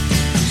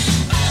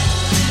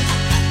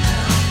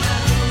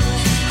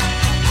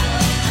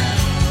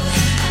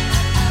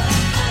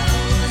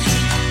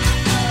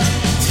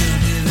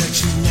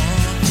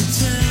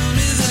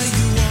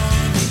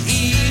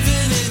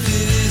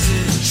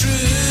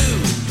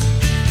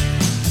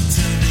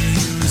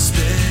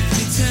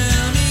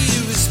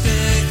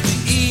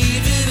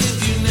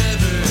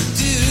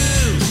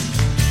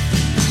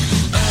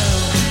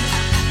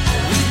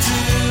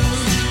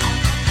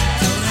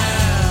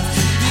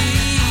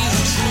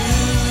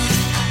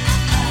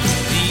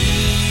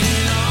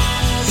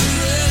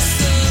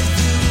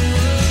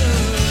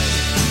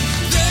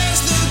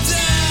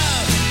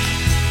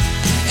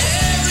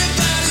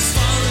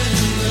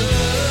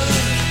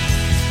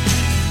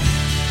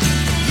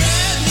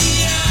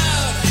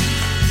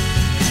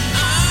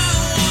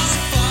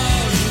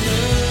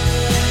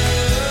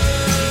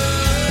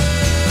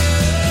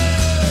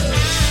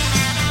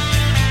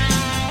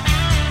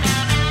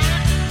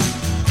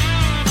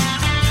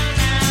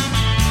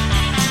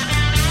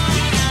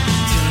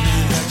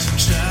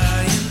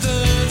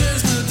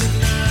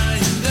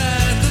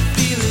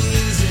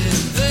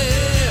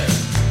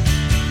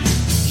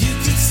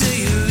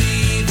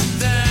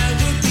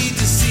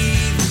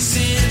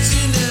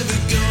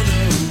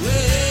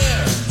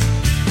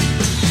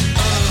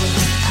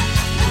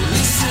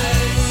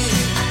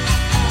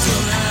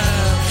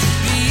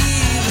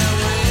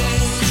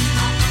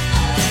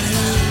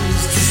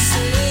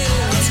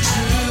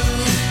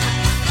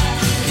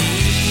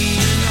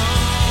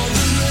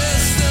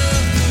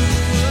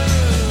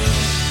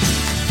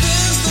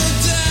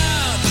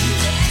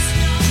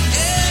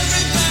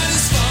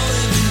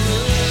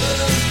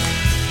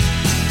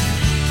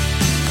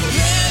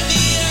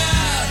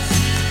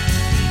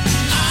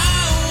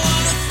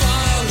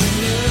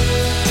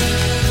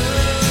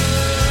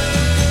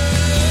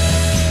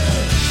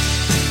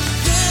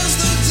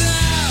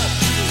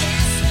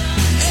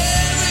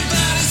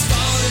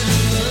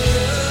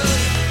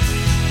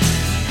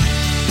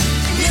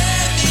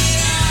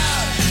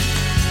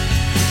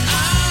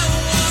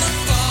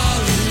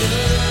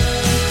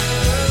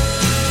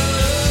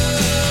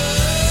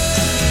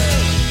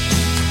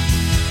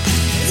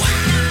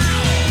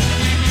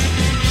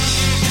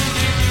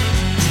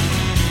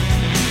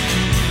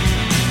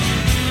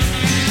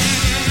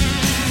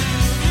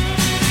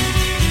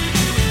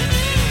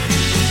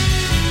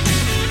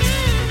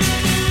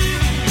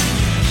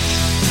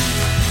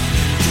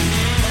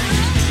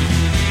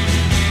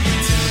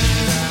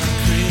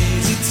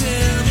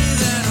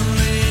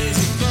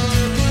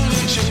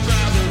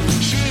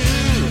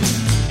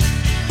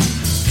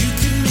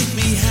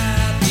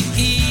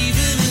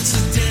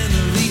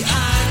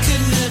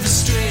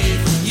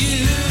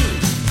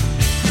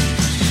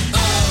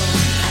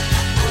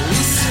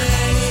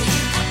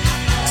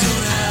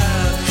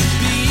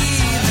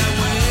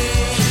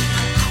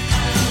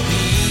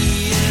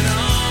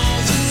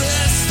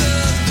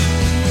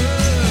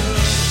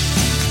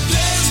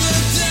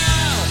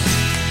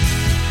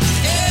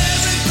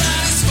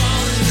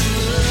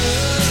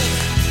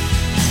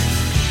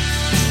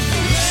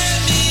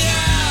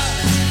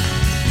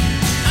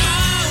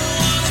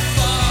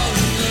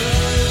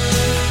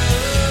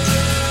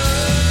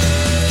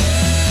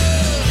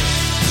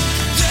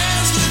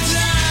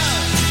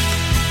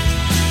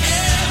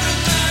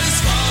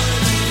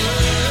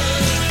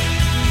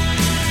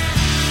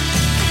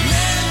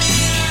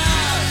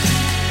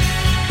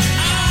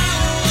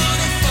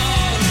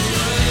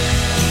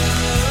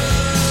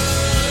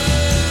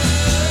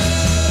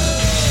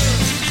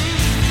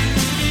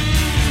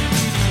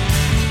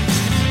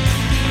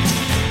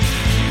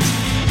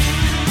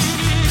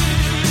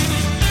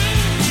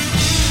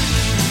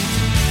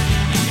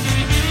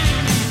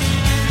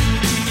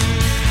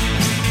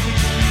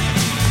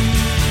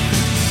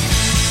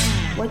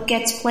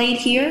 gets played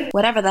here,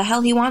 whatever the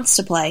hell he wants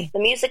to play. The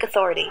Music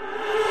Authority.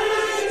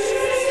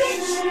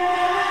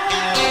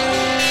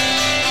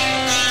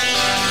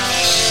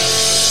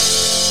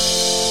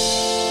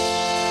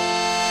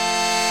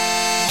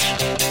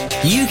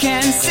 You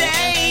can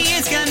say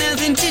it's got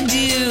nothing to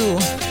do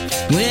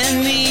with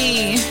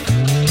me.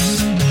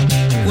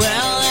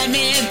 Well, let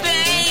me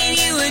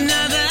paint you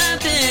another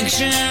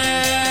picture.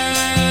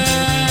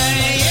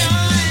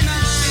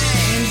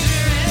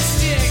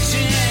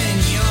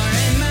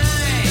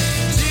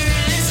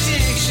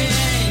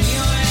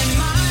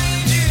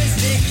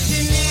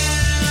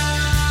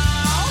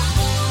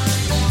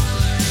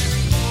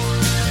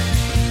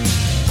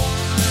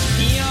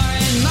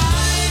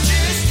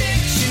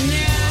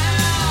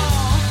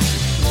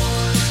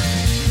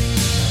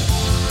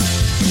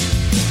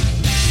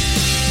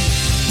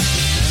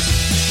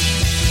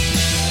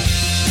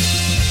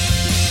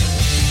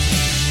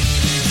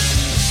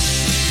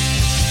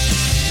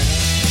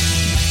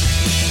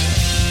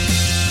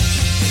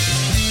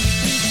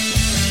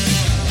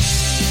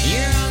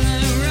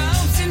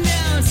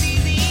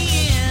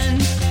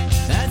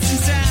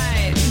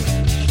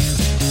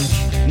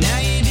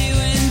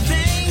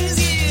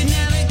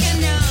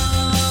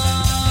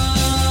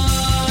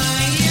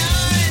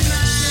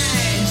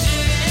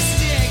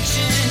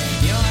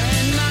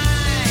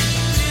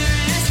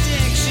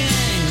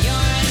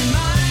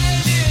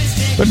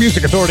 The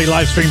Music Authority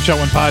live stream show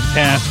and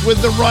podcast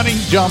with the running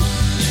jump.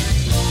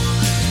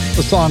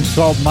 The song's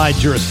called My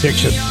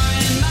Jurisdiction.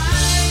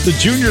 The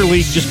Junior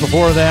League just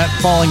before that,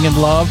 Falling in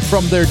Love,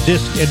 from their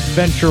disc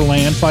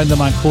Adventureland. Find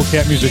them on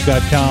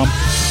coolcatmusic.com.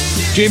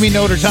 Jamie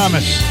Noter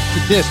Thomas,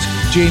 the disc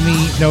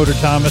Jamie Noter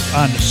Thomas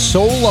on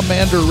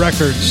Soulamander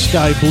Records,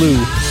 Sky Blue.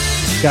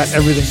 Got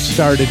everything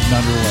started and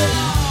underway.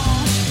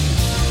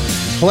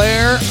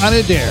 Claire on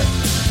a Dare.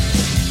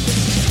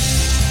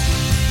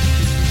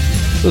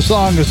 The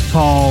song is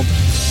called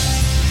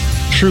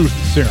Truth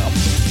Serum.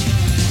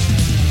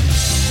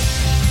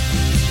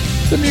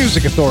 The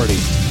Music Authority,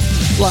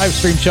 live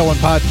stream show and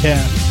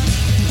podcast.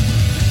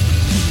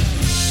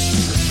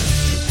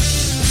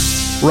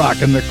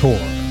 Rockin the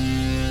KOR.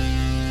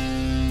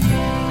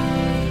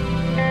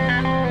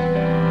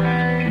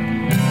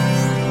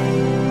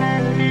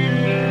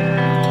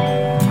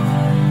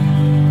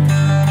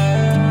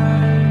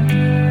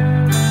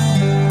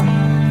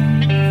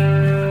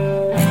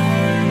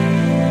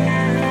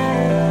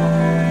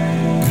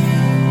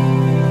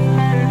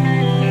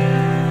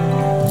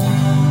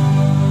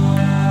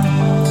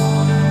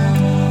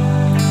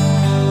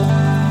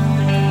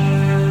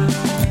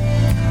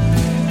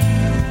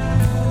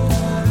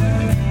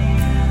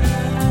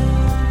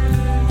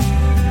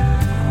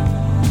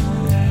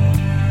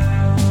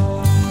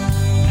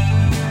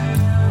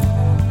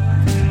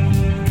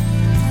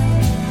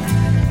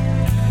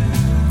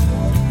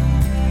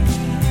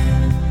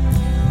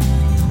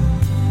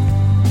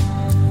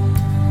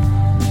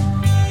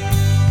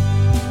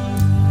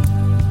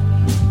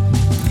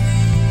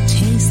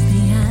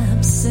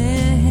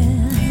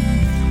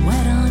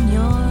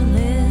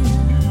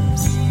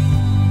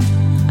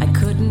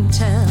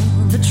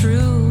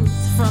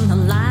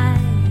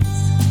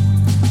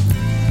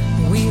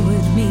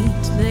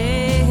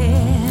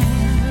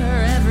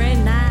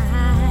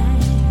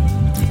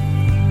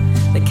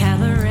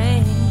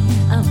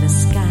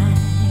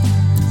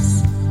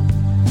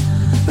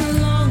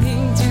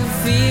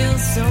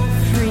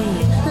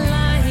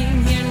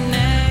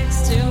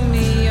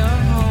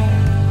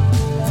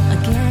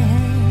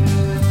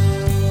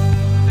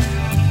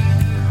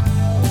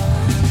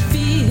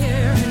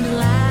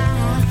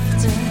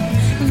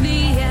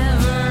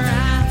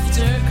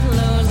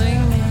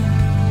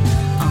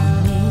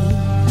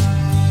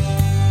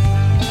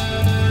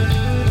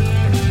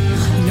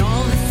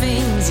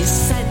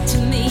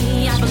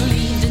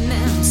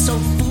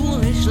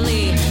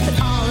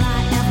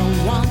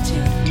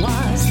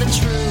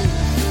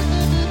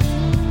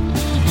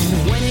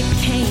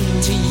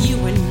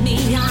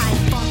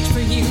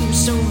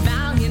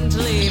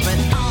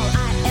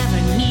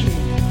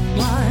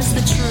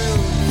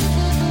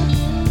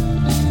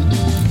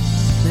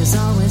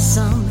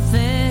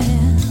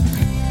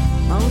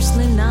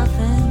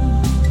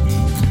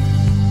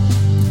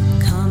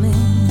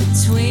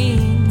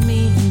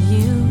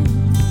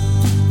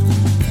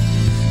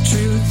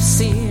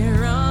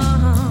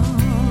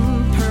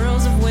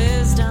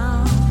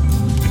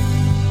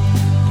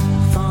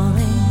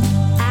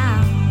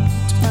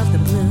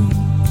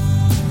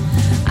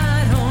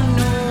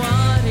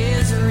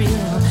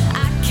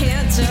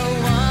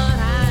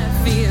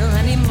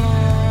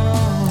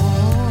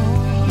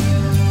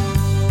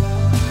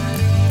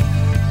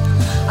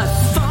 I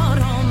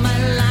fought all my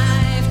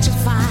life.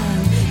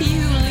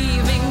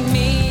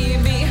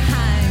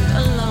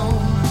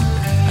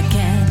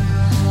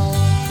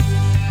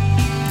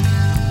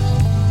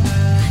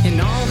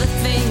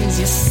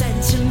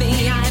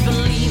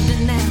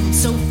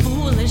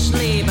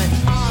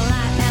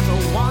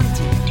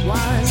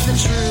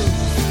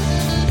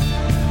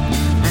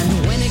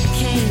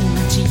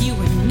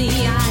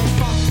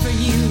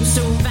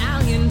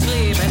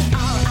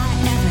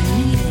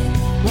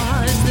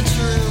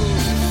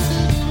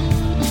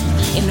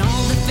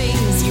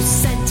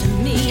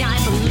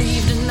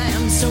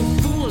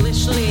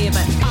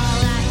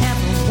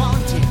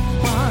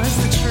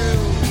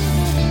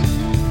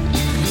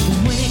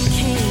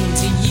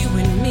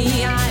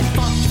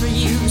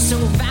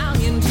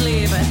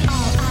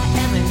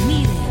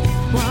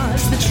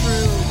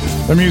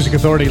 The Music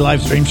Authority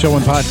live stream show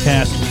and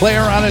podcast.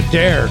 Player on a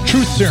Dare.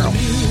 Truth Serum.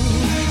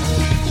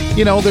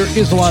 You know, there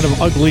is a lot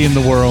of ugly in the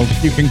world.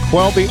 You can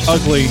quell the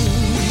ugly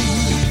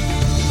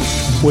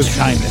with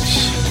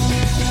kindness.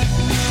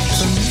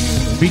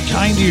 Be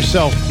kind to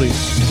yourself, please.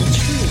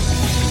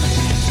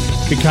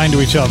 Be kind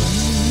to each other.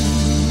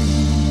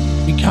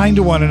 Be kind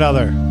to one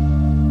another.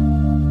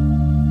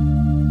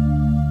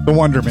 The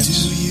Wonderments.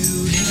 Do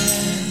you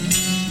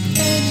have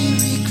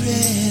any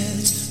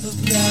regrets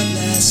about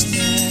last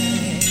night?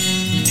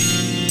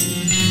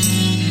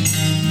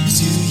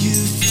 Do you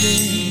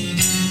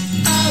think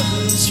I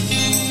was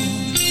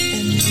wrong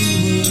and you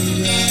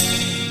were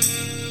right?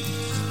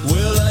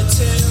 Will I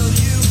tell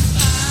you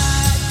I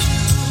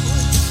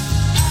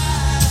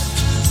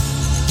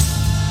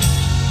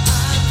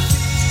I'm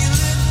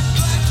feeling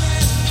black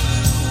and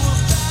blue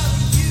about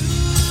you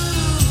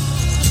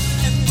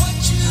and what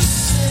you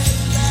said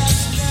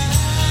last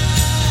night.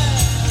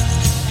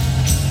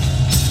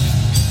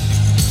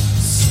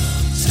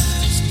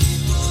 Sometimes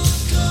people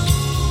go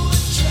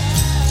and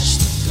trash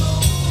the gold.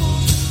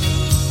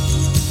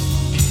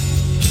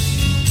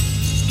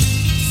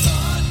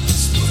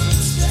 Thoughtless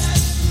words that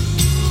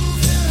prove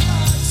their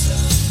hearts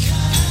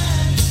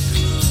unkind and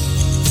cruel.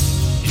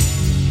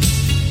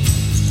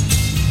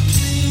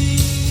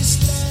 Please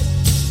let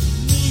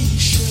me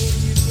show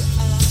you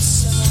I'm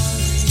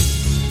sorry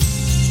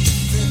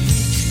that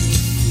we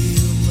could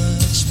feel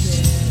much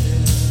better.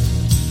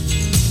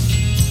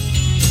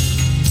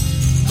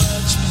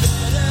 Much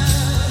better,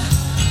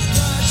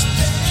 much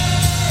better.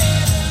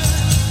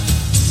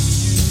 Do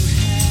you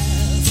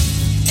have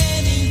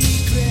any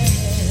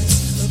regrets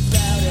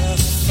about our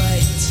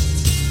fight?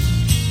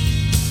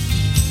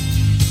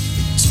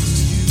 Do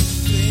you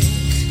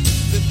think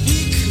that we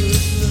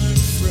could learn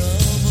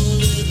from a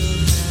little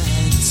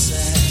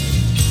hindsight?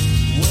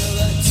 Well,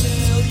 I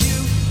tell you,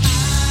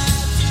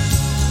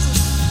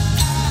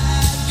 I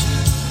do.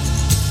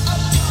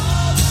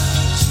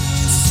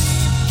 Apologies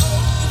seem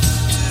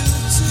overdue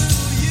to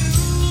you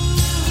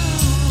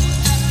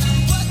after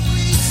what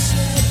we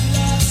said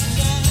last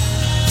night.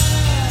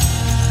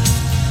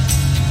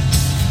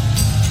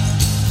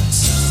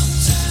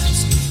 Sometimes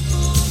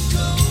people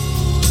go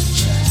and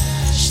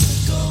trash the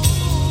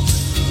gold.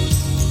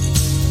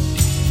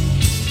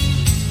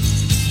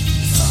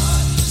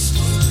 Thoughtless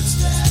words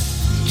that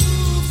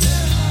prove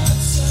their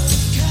hearts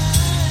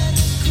unkind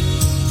and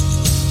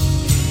cruel.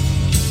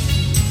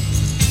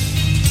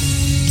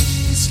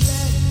 Please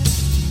let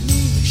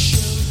me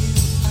show you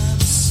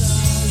I'm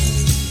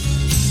sorry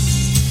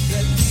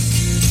that we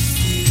could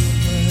feel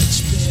much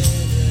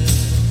better.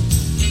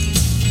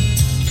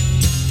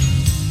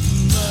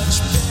 Much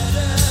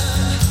better,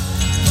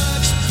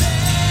 much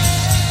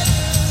better.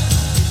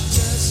 It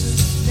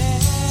doesn't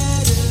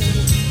matter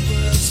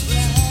what's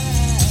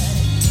right.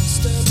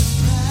 Stubborn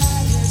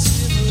pride has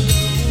him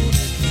alone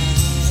at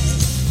night.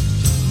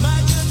 My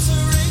guts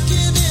are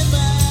aching and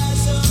my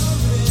eyes are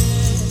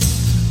red.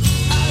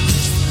 I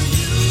reach for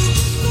you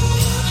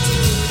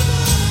after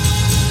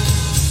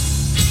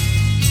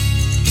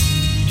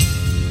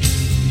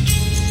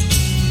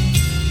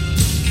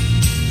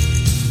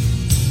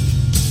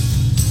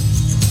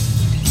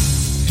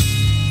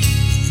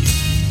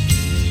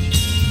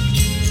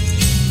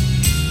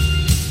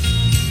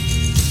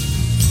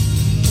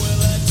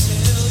Well, I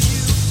tell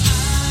you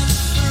I'm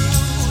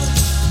through.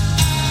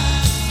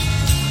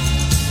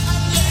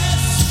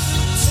 Unless you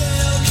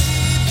tell me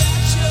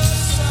that you're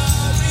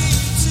sorry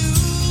too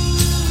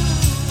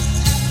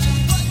after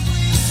what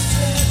we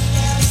said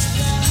last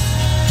night.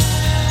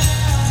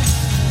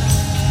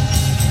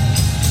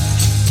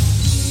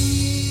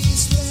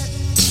 Please let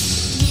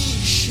me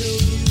show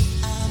you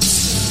I'm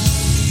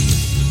sorry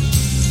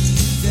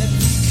that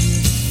we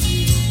could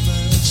feel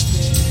much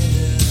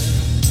better.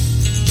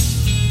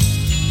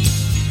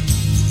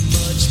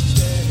 Much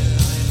better.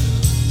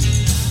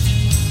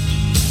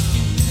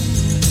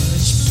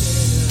 Much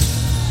better.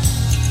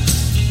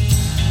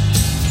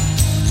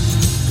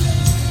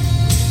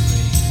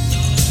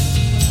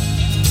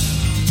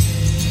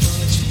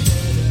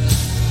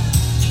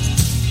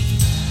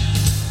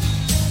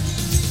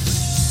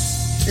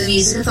 The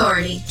Music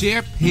Authority.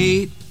 Dear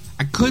Pete,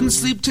 I couldn't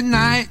sleep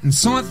tonight, and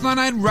so I thought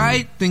I'd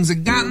write. Things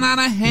had gotten out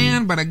of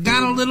hand, but I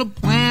got a little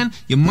plan.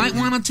 You might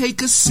want to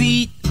take a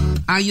seat.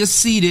 Are you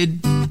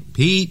seated,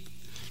 Pete?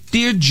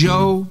 Dear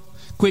Joe,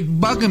 quit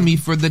bugging me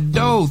for the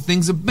dough.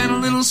 Things have been a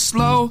little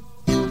slow.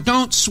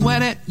 Don't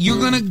sweat it, you're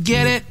gonna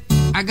get it.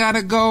 I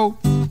gotta go,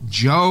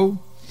 Joe.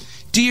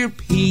 Dear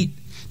Pete,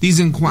 these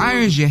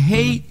inquirers you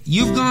hate,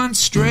 you've gone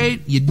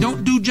straight. You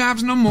don't do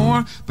jobs no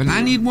more, but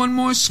I need one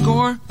more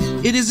score.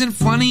 It isn't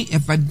funny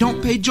if I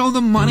don't pay Joe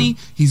the money.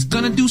 He's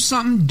gonna do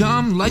something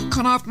dumb, like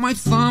cut off my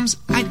thumbs.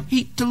 I'd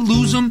hate to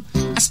lose them,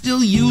 I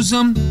still use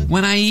them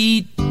when I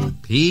eat,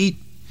 Pete.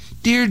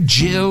 Dear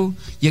Jill,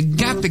 you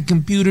got the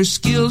computer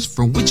skills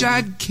for which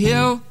I'd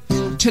kill.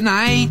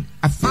 Tonight,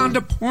 I found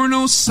a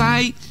porno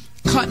site.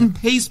 Cut and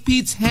paste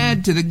Pete's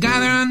head to the guy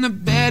there on the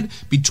bed,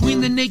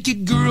 between the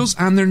naked girls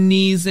on their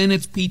knees, and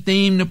it's Pete they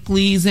aim to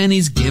please, and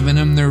he's giving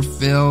them their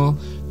fill.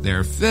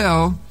 there,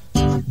 Phil.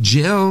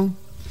 Jill.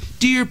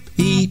 Dear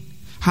Pete,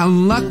 how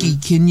lucky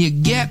can you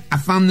get? I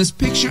found this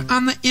picture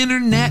on the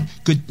internet.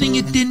 Good thing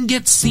it didn't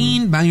get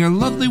seen by your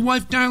lovely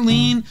wife,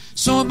 Darlene.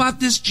 So about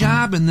this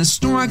job in the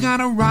store I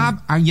gotta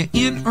rob. Are you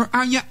in or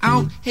are you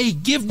out? Hey,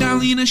 give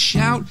Darlene a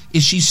shout.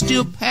 Is she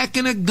still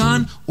packing a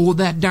gun? Oh,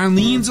 that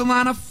Darlene's a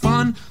lot of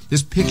fun.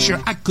 This picture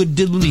I could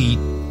delete.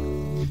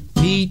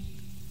 Pete,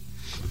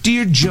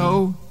 dear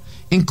Joe,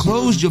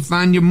 enclosed you'll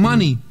find your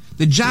money.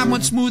 The job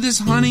went smooth as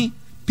honey.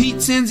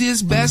 Pete sends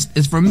his best.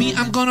 As for me,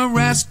 I'm gonna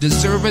rest,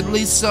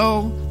 deservedly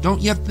so.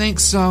 Don't you think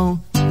so,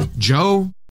 Joe?